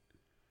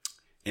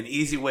 An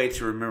easy way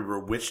to remember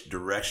which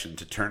direction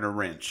to turn a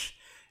wrench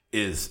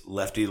is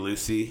lefty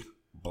loosey,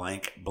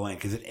 blank,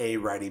 blank. Is it A,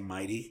 righty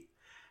mighty,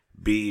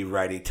 B,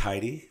 righty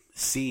tighty,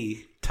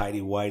 C,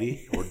 tighty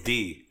whitey, or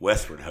D,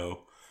 westward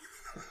ho?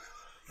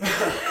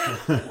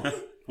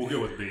 We'll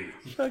go with B.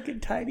 Fucking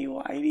tiny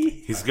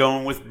whitey. He's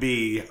going with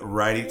B,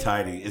 righty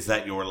tighty. Is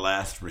that your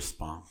last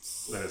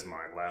response? That is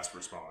my last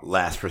response.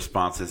 Last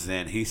response is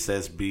in. He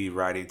says B,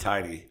 righty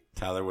tighty.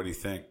 Tyler, what do you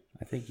think?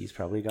 I think he's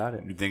probably got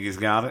it. You think he's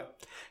got it?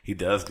 He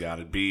does got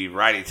it. B,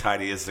 righty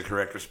tighty is the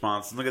correct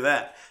response. And look at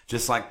that.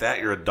 Just like that,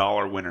 you're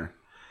 $1 winner.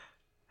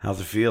 How's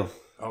it feel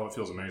Oh, it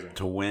feels amazing.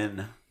 to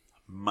win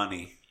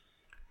money?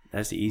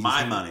 That's the easiest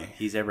My thing money.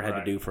 he's ever had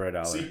Right. to do for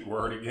 $1. See, we're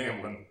already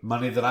gambling.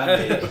 Money that I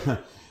made.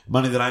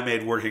 Money that I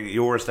made working at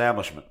your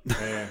establishment.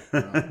 Man,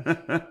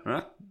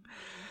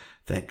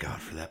 Thank God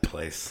for that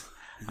place.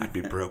 I'd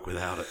be broke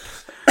without it.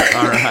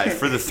 All right,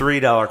 for the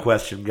 $3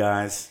 question,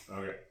 guys.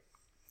 okay.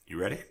 You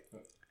ready?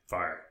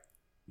 Fire.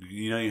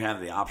 You know you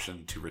have the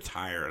option to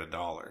retire at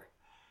 $1.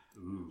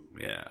 Ooh.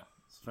 Yeah,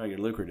 It's very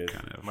lucrative.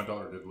 kind of. My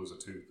daughter did lose a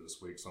tooth this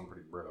week, so I'm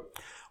pretty broke.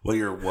 Well,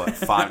 you're what,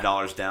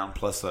 $5 down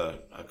plus a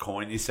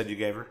coin you said you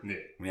gave her? Yeah.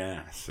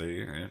 Yeah, see,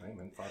 yeah. Hey,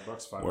 man,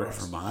 $5, $5. Work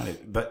from behind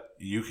it. But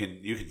you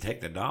can take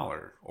the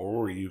 $1,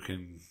 or you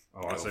can.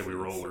 Oh, I go say for we the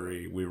roll.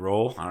 3. We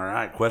roll. All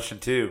right. Question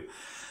 2.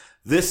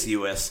 This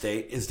U.S.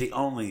 state is the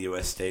only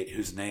U.S. state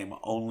whose name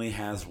only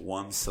has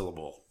one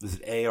syllable. Is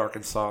it A,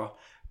 Arkansas,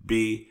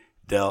 B,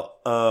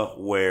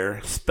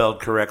 Delaware,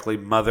 spelled correctly,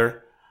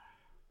 mother?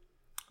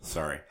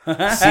 Sorry.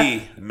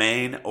 C,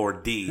 Maine, or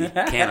D,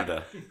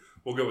 Canada?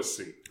 We'll go with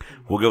C.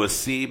 We'll go with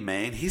C,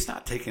 Maine. He's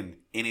not taking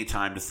any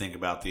time to think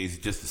about these.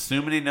 He's just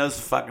assuming he knows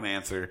the fucking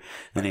answer,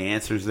 and he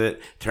answers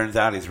it. Turns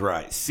out he's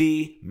right.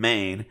 C,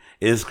 Maine,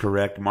 is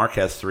correct. Mark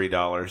has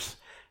 $3.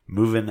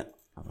 Moving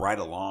right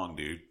along,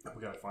 dude.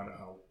 We got to find out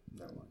how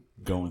that one.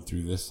 Going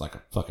through this like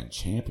a fucking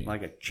champion.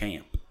 Like a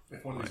champ.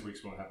 If one of these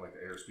weeks we're going to have like the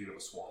airspeed of a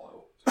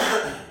swallow.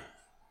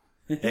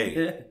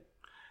 Hey,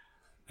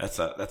 that's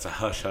a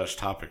hush hush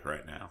topic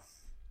right now.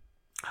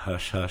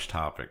 Hush hush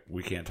topic.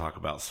 We can't talk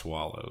about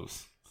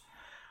swallows.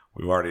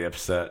 We've already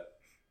upset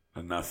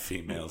enough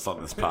females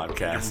on this Your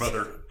podcast.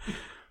 mother.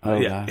 Oh,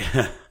 Yeah.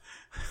 God.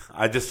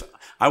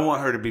 I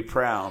want her to be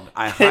proud.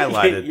 I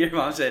highlighted. Your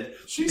mom said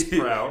She's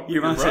proud.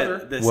 Your mom brother.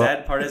 said the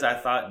sad part is I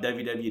thought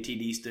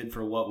WWTD stood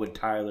for what would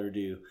Tyler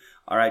do.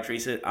 All right,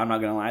 Teresa, I'm not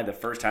gonna lie. The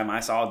first time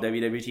I saw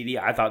WWTD,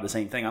 I thought the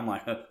same thing. I'm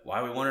like, why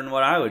are we wondering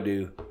what I would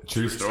do?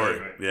 True story.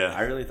 statement. Yeah.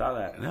 I really thought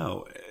that.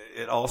 No,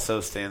 it also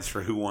stands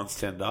for Who Wants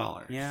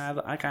 $10. Yeah,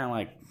 I kind of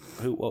like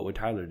what would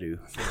Tyler do?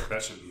 I feel like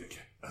that should be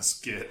a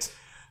skit.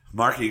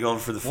 Mark, are you going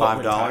for the What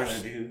would Tyler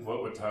 $5? do?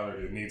 What would Tyler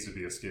do? It needs to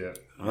be a skit.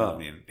 Well, I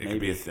mean, it could Maybe.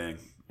 be a thing.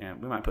 Yeah,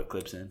 we might put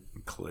clips in.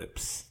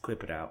 Clips.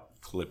 Clip it out.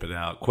 Clip it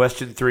out.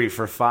 Question 3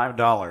 for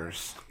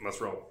 $5. Let's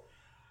roll.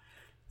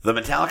 The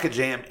Metallica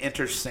jam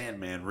Enter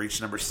Sandman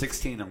reached number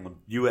 16 on the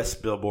U.S.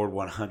 Billboard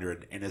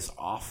 100 and is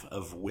off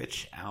of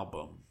which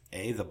album?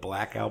 A, the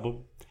Black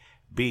Album,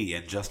 B,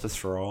 Injustice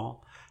for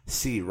All,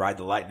 C, Ride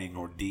the Lightning,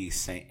 or D,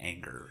 Saint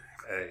Anger?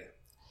 Hey.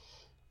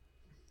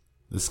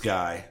 This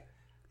guy,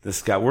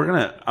 we're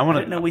gonna. I I want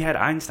didn't know we had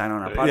Einstein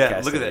on our podcast.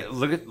 Yeah, look today. at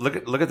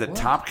that. Look at the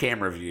top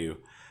camera view,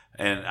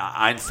 and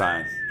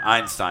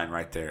Einstein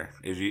right there.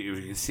 If you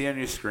can see on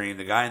your screen,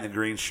 the guy in the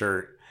green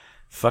shirt,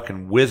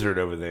 fucking wizard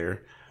over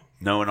there,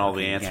 knowing all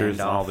the answers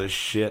and all this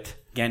shit.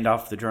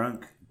 Gandalf the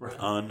drunk.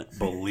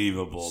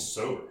 Unbelievable.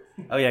 Sober.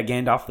 Oh yeah,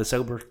 Gandalf the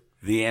sober.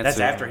 The answer That's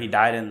after he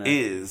died in the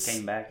is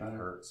came back. That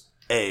hurts.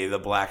 A, the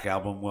Black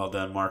Album. Well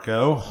done,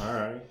 Marco. All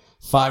right.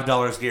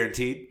 $5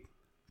 guaranteed.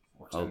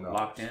 Oh,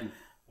 locked in.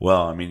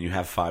 Well, I mean, you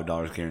have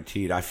 $5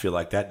 guaranteed. I feel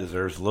like that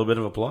deserves a little bit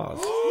of applause.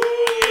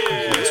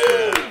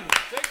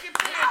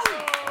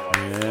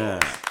 Yeah.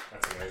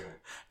 That's amazing.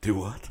 Do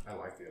what? I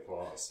like the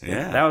applause.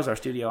 Yeah. That was our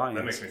studio That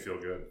audience. makes me feel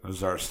good.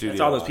 Those are our studio.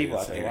 That's all those people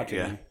audience out there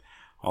here. watching. Yeah.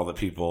 All the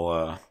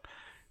people,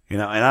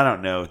 and I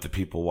don't know if the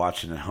people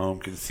watching at home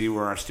can see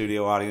where our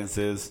studio audience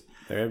is.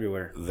 They're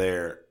everywhere.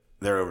 They're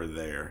over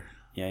there.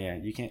 Yeah.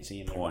 You can't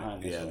see them.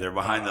 Behind us.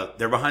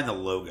 They're behind the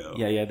logo.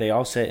 Yeah. They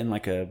all sit in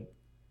like a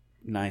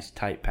nice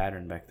tight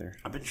pattern back there.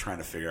 I've been trying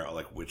to figure out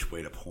like which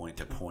way to point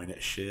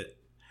at shit.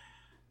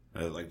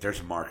 Like there's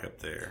a mark up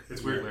there.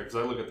 It's weird because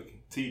I look at the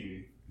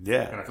TV and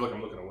Yeah. I feel like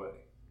I'm looking away.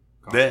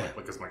 Yeah.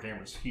 Because my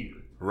camera's here.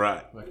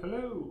 Right. Like,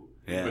 hello.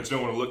 Yeah. But you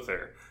don't want to look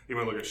there. Even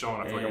when I look at Sean,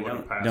 I feel like I'm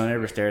looking past Don't him.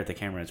 ever stare at the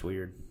camera. It's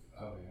weird.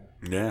 Oh,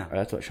 yeah. Yeah.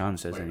 That's what Sean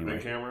says Like the anyway.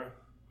 big camera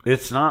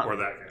It's not. or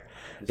that camera?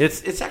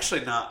 It's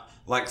actually not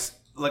like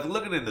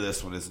looking into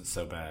this one isn't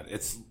so bad.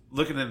 It's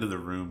looking into the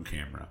room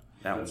camera.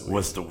 That was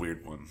What's the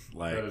weird one?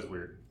 Like That is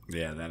weird.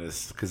 yeah, that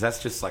is because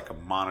that's just like a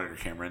monitor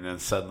camera, and then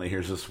suddenly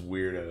here's this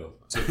weirdo.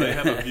 So they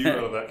have a view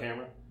out of that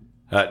camera?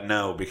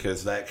 No,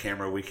 because that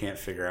camera we can't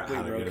figure out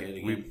how to broke get it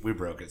it. again. We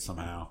broke it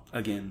somehow.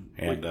 again.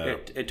 And,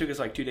 It took us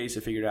like 2 days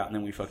to figure it out, and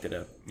then we fucked it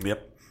up.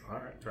 Yep. All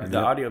right. Try The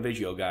again. audio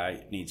visual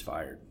guy needs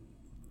fired.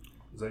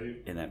 Is that you?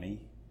 Isn't that me?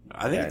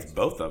 I think Yeah, it's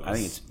both of us. I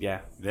think it's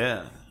yeah.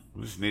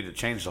 We just need to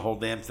change the whole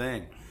damn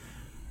thing.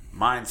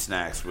 Mind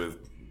snacks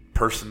with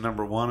person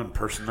number 1 and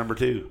person number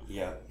 2.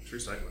 yeah. True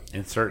segment.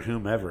 Insert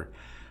whomever.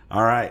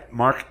 All right,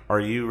 Mark, are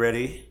you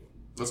ready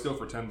Let's go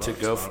for $10. to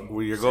go?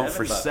 Well, you're going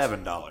for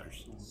 $7.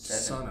 $7.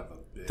 Son of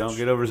a bitch. Don't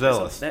get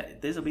overzealous.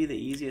 This will be the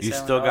easiest. You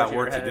 $7 still got you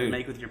work ever to had do.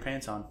 Make with your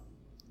pants on.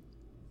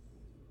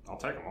 I'll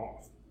take them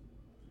off.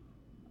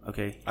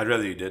 Okay. I'd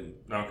rather you didn't.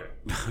 Okay.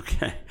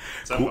 Okay.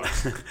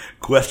 $7.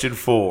 Question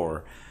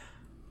 4.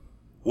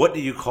 What do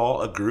you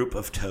call a group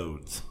of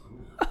toads?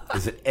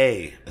 Is it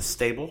A, a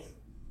stable,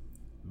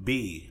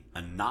 B,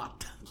 a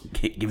knot,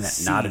 Give me that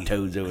C. knot of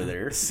toads over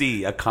there.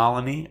 C, a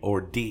colony, or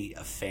D,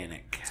 a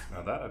fanic?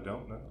 Now that I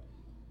don't know.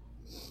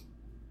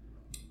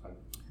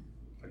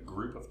 A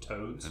group of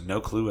toads? No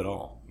clue at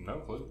all. No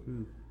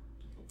clue.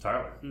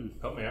 Tyler,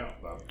 help me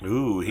out, Bob.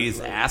 Ooh, he's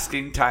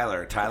asking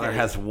Tyler. Tyler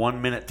has 1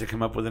 minute to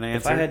come up with an If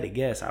answer. I had to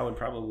guess, I would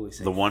probably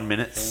say The 1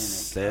 minute Fanic.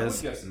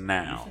 says I would guess-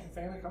 now. You think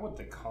Fanic? I would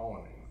think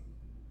colony.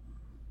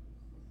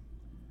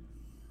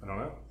 I don't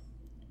know.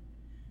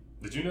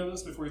 Did you know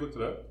this before you looked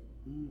it up?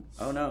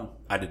 Oh no,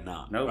 I did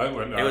not. nope. I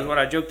wouldn't- It was what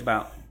I joked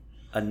about.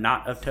 A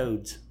knot of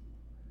toads.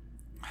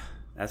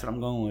 That's what I'm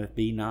going with.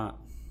 B knot.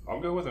 I'll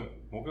go with him.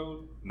 We'll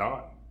go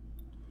not.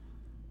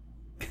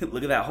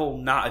 Look at that whole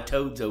knot of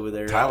toads over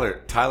there.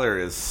 Tyler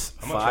is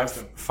I'm gonna trust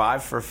him.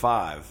 5 for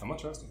 5. I'm gonna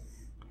trust him.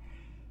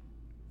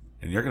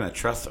 And you're gonna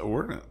trust.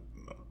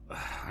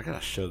 I gotta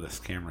show this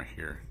camera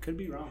here. Could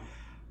be wrong.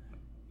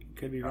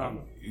 Could be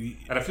wrong.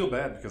 And I feel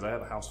bad because I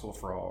have a house full of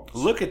frogs.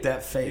 Look at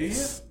that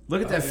face.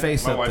 Look at that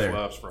face My up wife there.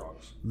 loves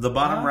frogs. The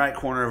bottom right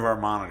corner of our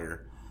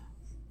monitor.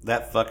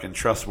 That fucking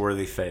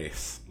trustworthy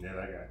face. Yeah,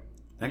 that guy.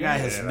 That guy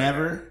has that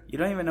never. You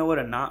don't even know what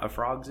a knot of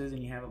frogs is,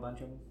 and you have a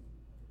bunch of them.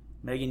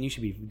 Megan, you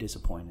should be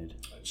disappointed.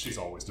 She's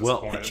always Well,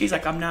 disappointed. She's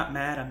like, I'm not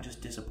mad. I'm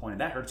just disappointed.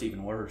 That hurts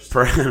even worse.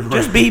 Just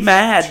Just be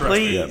mad, Trust me.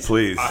 please. Yeah,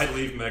 please. I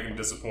leave Megan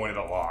disappointed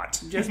a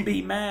lot. Just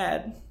be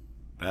mad.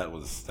 That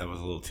was a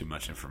little too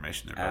much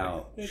information there, buddy.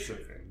 Ow. It's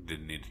okay.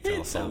 Didn't need to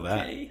tell It's us all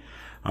okay.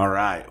 that. All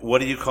right. What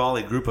do you call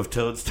a group of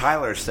toads?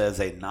 Tyler says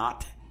a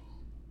knot.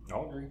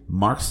 I'll agree.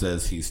 Mark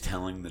says he's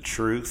telling the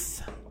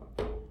truth.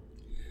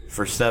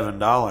 For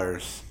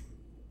 $7,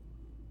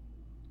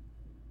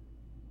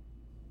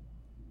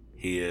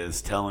 he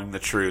is telling the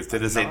truth.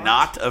 It is a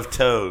knot of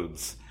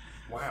toads.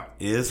 Wow.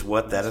 is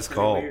what that is pretty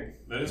called. weird.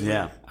 That is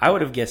Yeah. weird. I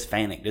would have guessed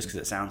Fanic just because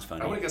it sounds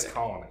funny. I would have guessed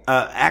colony.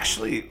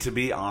 Actually, to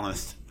be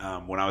honest,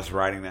 when I was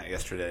writing that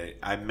yesterday,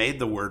 I made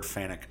the word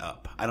Fanic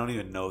up. I don't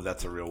even know if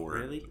that's a real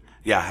word. Really?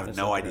 Yeah, I have Let's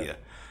no look it idea.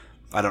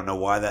 I don't know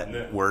why that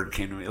Yeah. word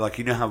came to me. Like,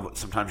 you know how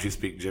sometimes you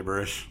speak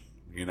gibberish,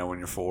 when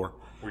you're 4,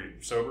 Were you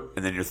sober?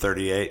 and then you're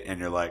 38, and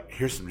you're like,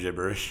 here's some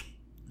gibberish.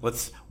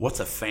 What's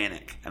a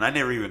Fanic? And I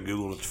never even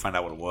Googled it to find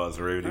out what it was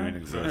or it even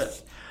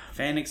exists.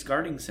 Fanic's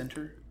Gardening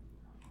Center.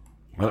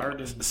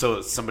 So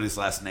it's somebody's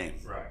last name.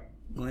 Right.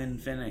 Glenn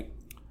Fanic,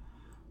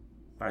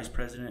 Vice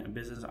President of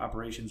Business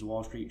Operations,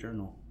 Wall Street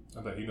Journal.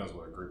 I bet he knows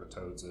what a group of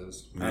toads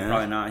is. Yeah.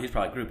 Probably not. He's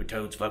probably a group of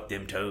toads. Fuck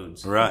them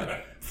toads.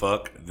 Right.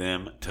 Fuck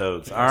them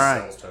toads. He All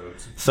right. sells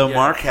toads. So Yeah,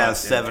 Mark fuck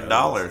has them $7.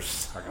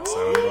 I got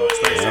 $7.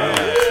 Thanks, Yeah,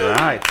 Tyler.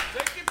 that's right.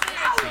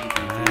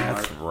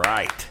 That's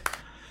right.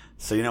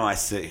 So I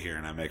sit here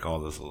and I make all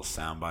those little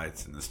sound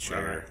bites in this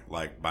chair,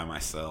 like by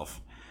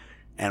myself.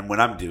 And when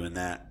I'm doing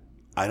that,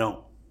 I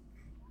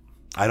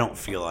don't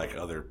feel like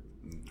other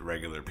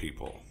regular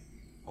people.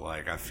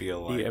 Like I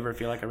feel like. Do you ever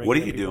feel like a regular What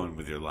are you people? doing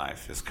with your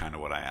life? Is kind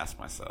of what I ask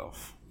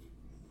myself.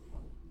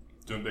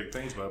 Doing big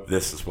things, bub.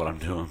 This is what I'm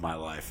doing with my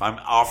life. I'm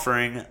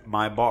offering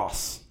my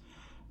boss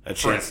a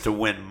chance to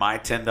win my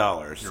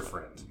 $10. Your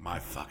friend. My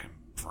fucking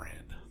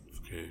friend.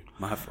 Okay.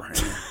 My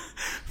friend.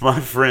 My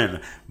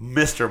friend,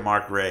 Mr.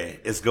 Mark Ray,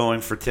 is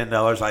going for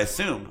 $10, I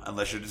assume,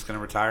 unless you're just going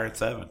to retire at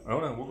 7. Oh,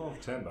 no, we're going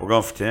for 10. We're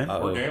going for 10?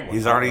 We're gambling.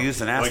 He's already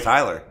used an Ask Like,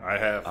 Tyler. I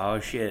have. Oh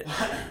shit.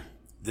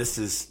 This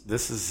is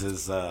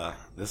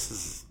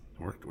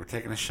we're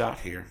taking a shot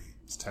here.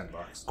 It's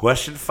 $10.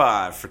 Question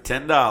 5 for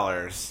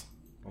 $10.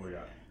 What we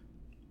got?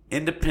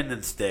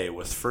 Independence Day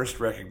was first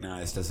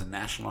recognized as a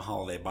national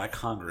holiday by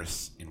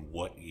Congress in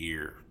what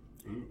year?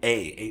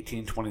 A,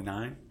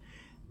 1829,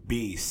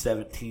 B,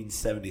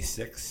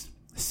 1776,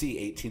 C,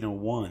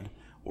 1801,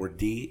 or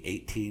D,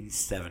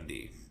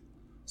 1870?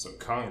 So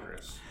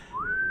Congress.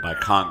 By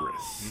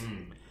Congress.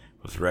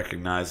 Was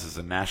recognized as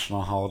a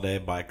national holiday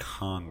by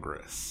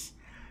Congress.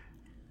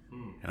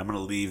 And I'm going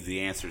to leave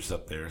the answers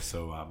up there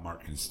so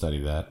Mark can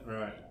study that.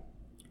 Right.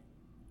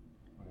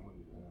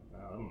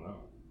 I don't know.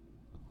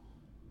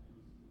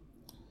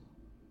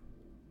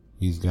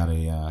 He's got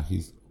a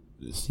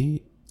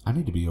see, I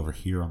need to be over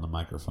here on the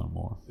microphone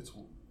more. It's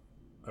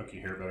okay.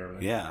 You hear better over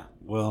there? Yeah.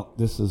 Well,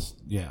 This is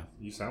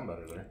You sound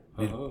better there.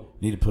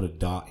 need to put a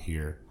dot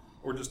here.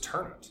 Or just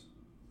turn it.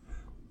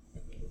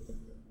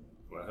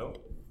 Will that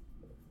help?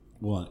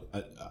 Well,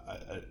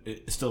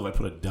 still, if I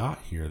put a dot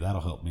here,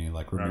 that'll help me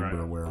remember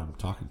right. where I'm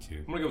talking to.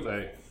 I'm going to go with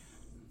A.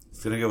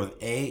 it's going to go with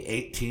A,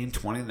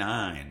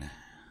 1829.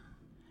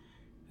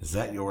 Is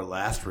that your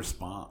last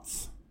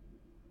response?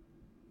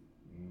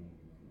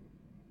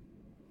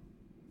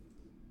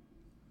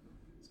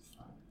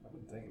 I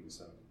wouldn't think it'd be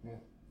 7. Yeah.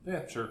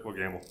 Yeah, sure. We'll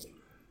gamble.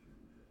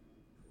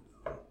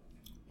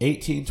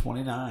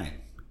 1829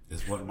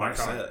 is what Mark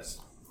Congress. says.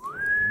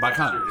 By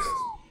Congress.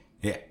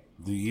 Yes. Yeah.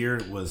 The year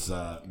it was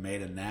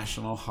made a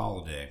national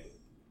holiday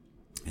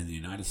in the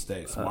United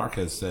States. Mark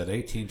has said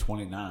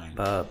 1829,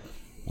 Bub.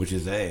 which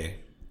is A.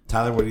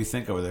 Tyler, what do you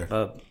think over there?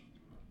 Bub.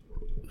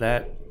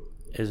 That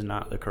is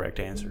not the correct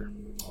answer.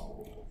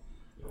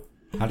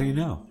 How do you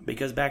know?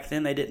 Because back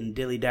then they didn't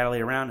dilly-dally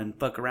around and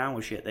fuck around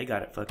with shit. They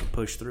got it fucking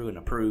pushed through and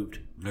approved.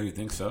 No, you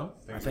think so?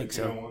 I think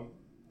so. 1501?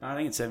 I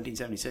think it's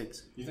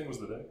 1776. You think it was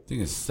the day? I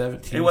think it's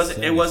 17. It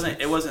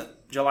wasn't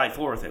July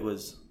 4th. It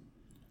was,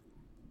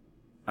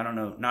 I don't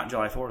know, not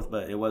July 4th,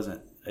 but it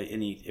wasn't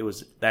it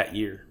was that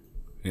year.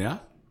 Yeah?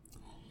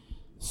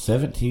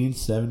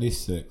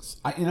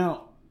 1776.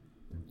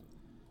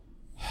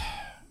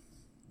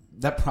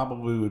 That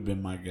probably would have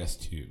been my guess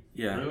too.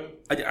 Yeah. Really?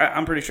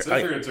 I'm pretty sure. So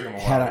I figured it took them a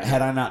while.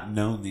 Had I not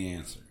known the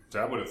answer. So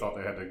I would have thought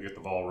they had to get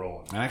the ball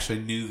rolling I actually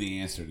knew the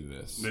answer to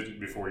this.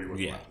 before you would.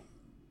 Yeah.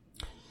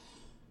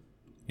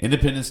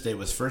 Independence Day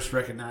was first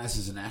recognized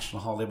as a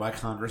national holiday by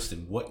Congress in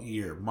what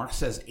year? Mark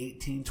says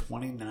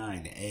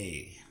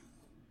 1829A.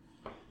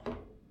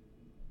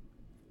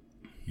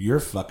 You're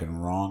fucking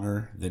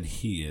wronger than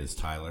he is,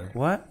 Tyler.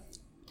 What?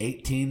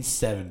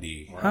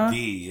 1870. Huh?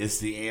 D is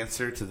the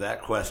answer to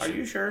that question. Are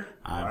you sure?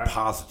 I'm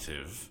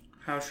positive.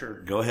 How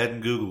sure? Go ahead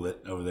and Google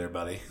it over there,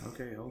 buddy.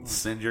 Okay, hold on.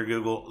 Send your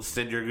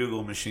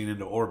Google machine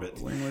into orbit.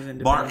 When was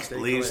Independence Mark Day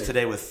leaves declared?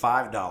 today with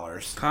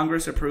 $5.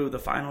 Congress approved the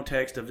final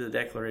text of the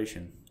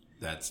Declaration.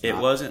 That's It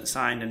not, wasn't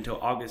signed until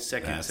August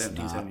 2nd, That's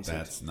 1776.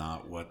 That's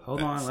not what.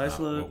 Hold on, that's let's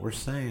not look. What we're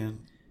saying.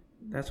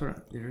 That's what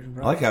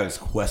I like how he's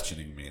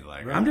questioning me,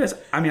 like I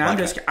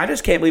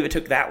just can't believe it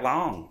took that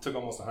long. It took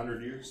almost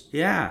 100 years.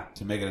 Yeah.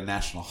 to make it a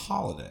national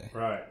holiday.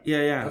 Right.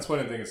 Yeah. That's why I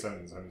didn't think it's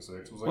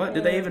 1776. It was like, What,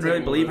 did they even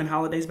really believe in it?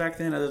 holidays back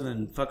then other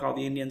than fuck all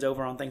the Indians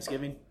over on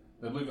Thanksgiving?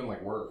 They believed in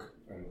like work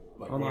and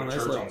like Hold going on, to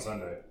let's church look. on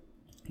Sunday.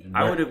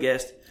 I would have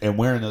guessed. And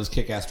wearing those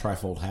kick-ass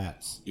trifold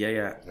hats.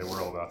 Yeah. They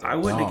were all about that. I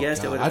wouldn't have Oh,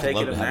 guessed it God, would have I'd taken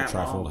love them to have that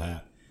a trifold long.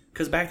 hat.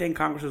 Because back then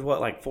Congress was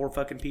what, like 4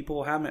 fucking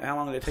people? How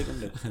long did it take them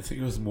to? I think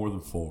it was more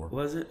than 4.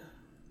 Was it?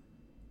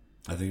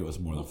 I think it was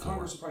more Well, than 4.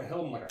 Congress probably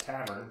held in like a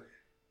tavern.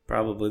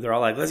 Probably. They're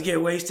all like, let's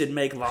get wasted and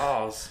make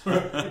laws. Or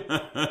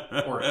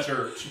a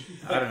church.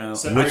 I don't know.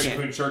 Separation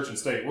between church and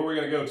state. Where are we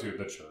going to go to?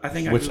 The church. I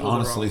think Which Googled the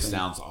honestly wrong thing.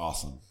 sounds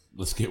awesome.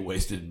 Let's get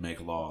wasted and make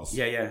laws.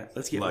 Yeah.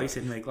 Let's get Like,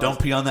 wasted and make laws. Don't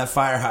pee on that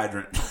fire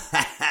hydrant.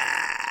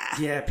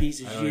 Yeah,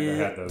 piece of I don't think they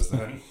had shit. those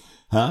then.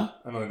 Huh?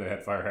 I don't think they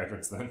had fire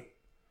hydrants then.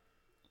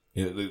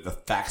 Yeah, the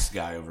facts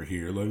guy over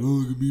here, like, oh,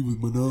 look at me with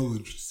my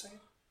knowledge.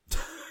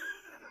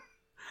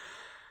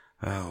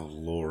 Oh,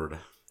 Lord.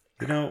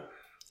 You know,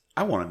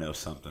 I want to know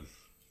something.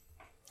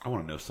 I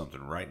want to know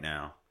something right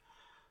now.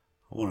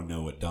 I want to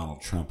know what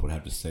Donald Trump would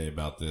have to say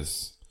about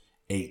this.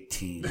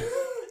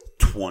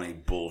 1820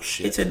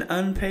 bullshit. It's an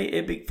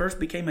unpaid. First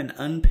became an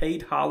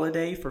unpaid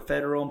holiday for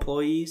federal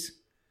employees.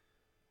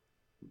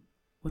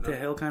 What the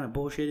hell kind of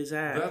bullshit is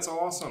that? That's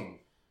awesome.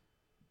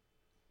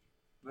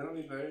 They don't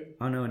need paid.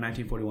 Oh no! In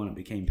 1941, it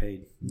became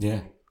paid.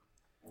 Yeah.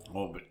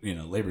 Well, but,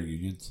 labor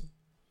unions.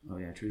 Oh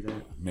yeah, true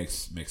that.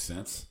 Makes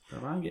sense.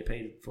 But I don't get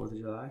paid 4th of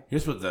July.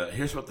 Here's what the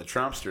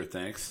Trumpster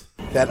thinks.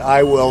 that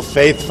I will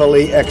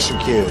faithfully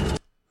execute.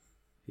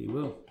 He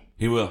will.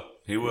 He will.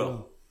 He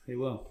will.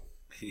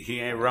 He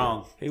ain't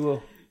wrong. He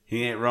will.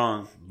 He ain't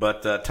wrong.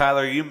 But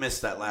Tyler, you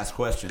missed that last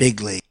question.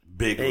 Big league.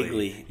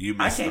 Bigly. You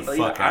I missed can't the believe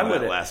fuck it. out of that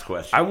would've- last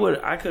question.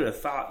 I could have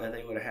thought that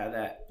they would have had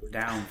that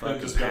down. They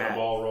Fucking just got the pat.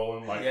 ball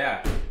rolling. Like,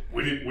 Yeah.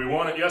 we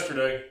won it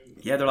yesterday.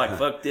 Yeah, they're like,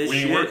 fuck this We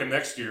ain't shit. working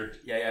next year.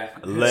 Yeah.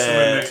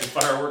 Somebody make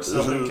some fireworks,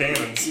 sell them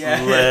cannons.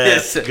 Yeah.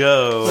 Let's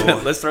go.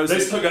 Let's throw They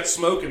some. still got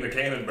smoke in the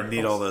cannon barrels.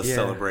 Need all those Yeah.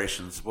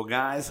 celebrations. Well,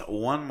 guys,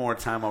 one more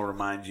time I'll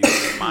remind you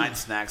the Mind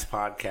Snacks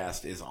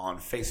podcast is on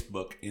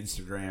Facebook,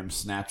 Instagram,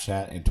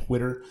 Snapchat, and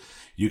Twitter.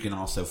 You can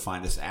also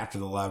find us after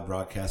the live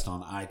broadcast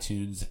on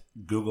iTunes,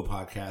 Google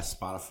Podcasts,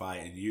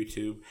 Spotify, and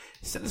YouTube.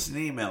 Send us an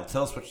email.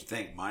 Tell us what you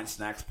think.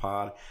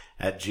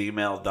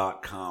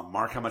 mindsnackspod@gmail.com.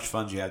 Mark, how much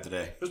fun did you have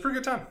today? It was a pretty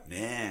good time.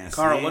 Yeah.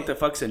 Carl, see? what the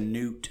fuck's a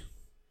newt?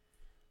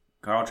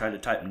 Carl tried to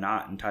type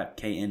knot and type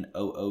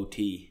KNOOT.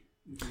 He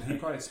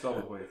probably spelled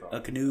it the way he thought.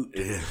 A canute.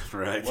 Yeah,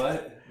 right.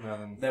 What?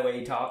 Nothing. That way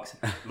he talks.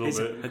 A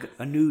little bit.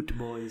 A newt,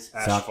 boys.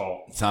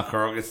 Asphalt. That's how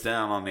Carl gets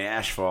down on the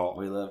asphalt.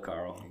 We love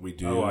Carl. We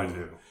do. Oh, I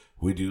do.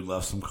 We do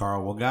love some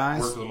Carl. Well,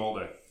 guys, Work with them all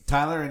day.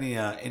 Tyler,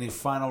 any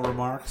final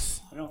remarks?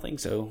 I don't think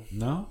so.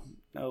 No?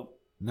 Nope.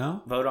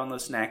 No? Vote on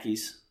those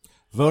snackies.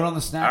 Vote on the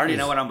snackies. I already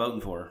know what I'm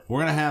voting for. We're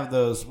gonna have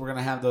those. We're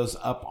gonna have those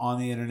up on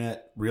the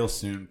internet real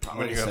soon. When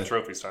Like you I got the said,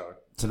 trophies, Tyler?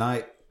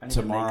 tonight, I need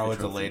to tomorrow make at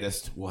the the trophy.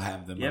 latest, we'll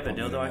have them. You have up a on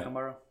the dildo I internet. can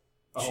borrow?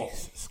 Oh,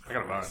 Jesus I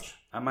got a Christ. bunch.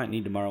 I might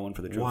need tomorrow one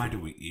for the trophy. Why do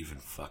we even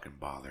fucking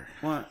bother?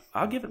 What?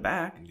 I'll give it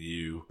back.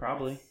 You.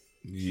 Probably.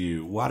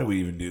 Why do we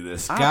even do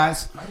this,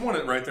 guys? I want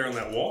it right there on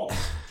that wall.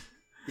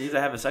 Does it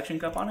have a suction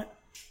cup on it?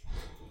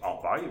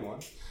 I'll buy you one.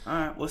 All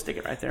right, we'll stick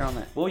it right there on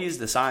that. We'll use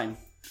the sign.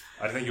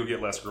 I think you'll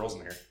get less girls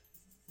in here.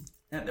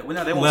 No, they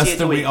won't Less see it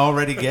than until we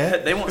already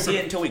get. They won't see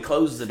it until we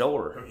close the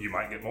door. You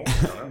might get more.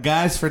 I don't know.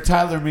 Guys, for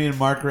Tyler, me, and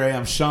Mark Ray,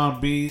 I'm Sean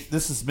B.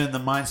 This has been the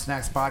Mind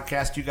Snacks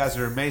Podcast. You guys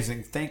are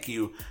amazing. Thank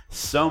you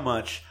so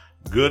much.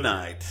 Good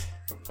night.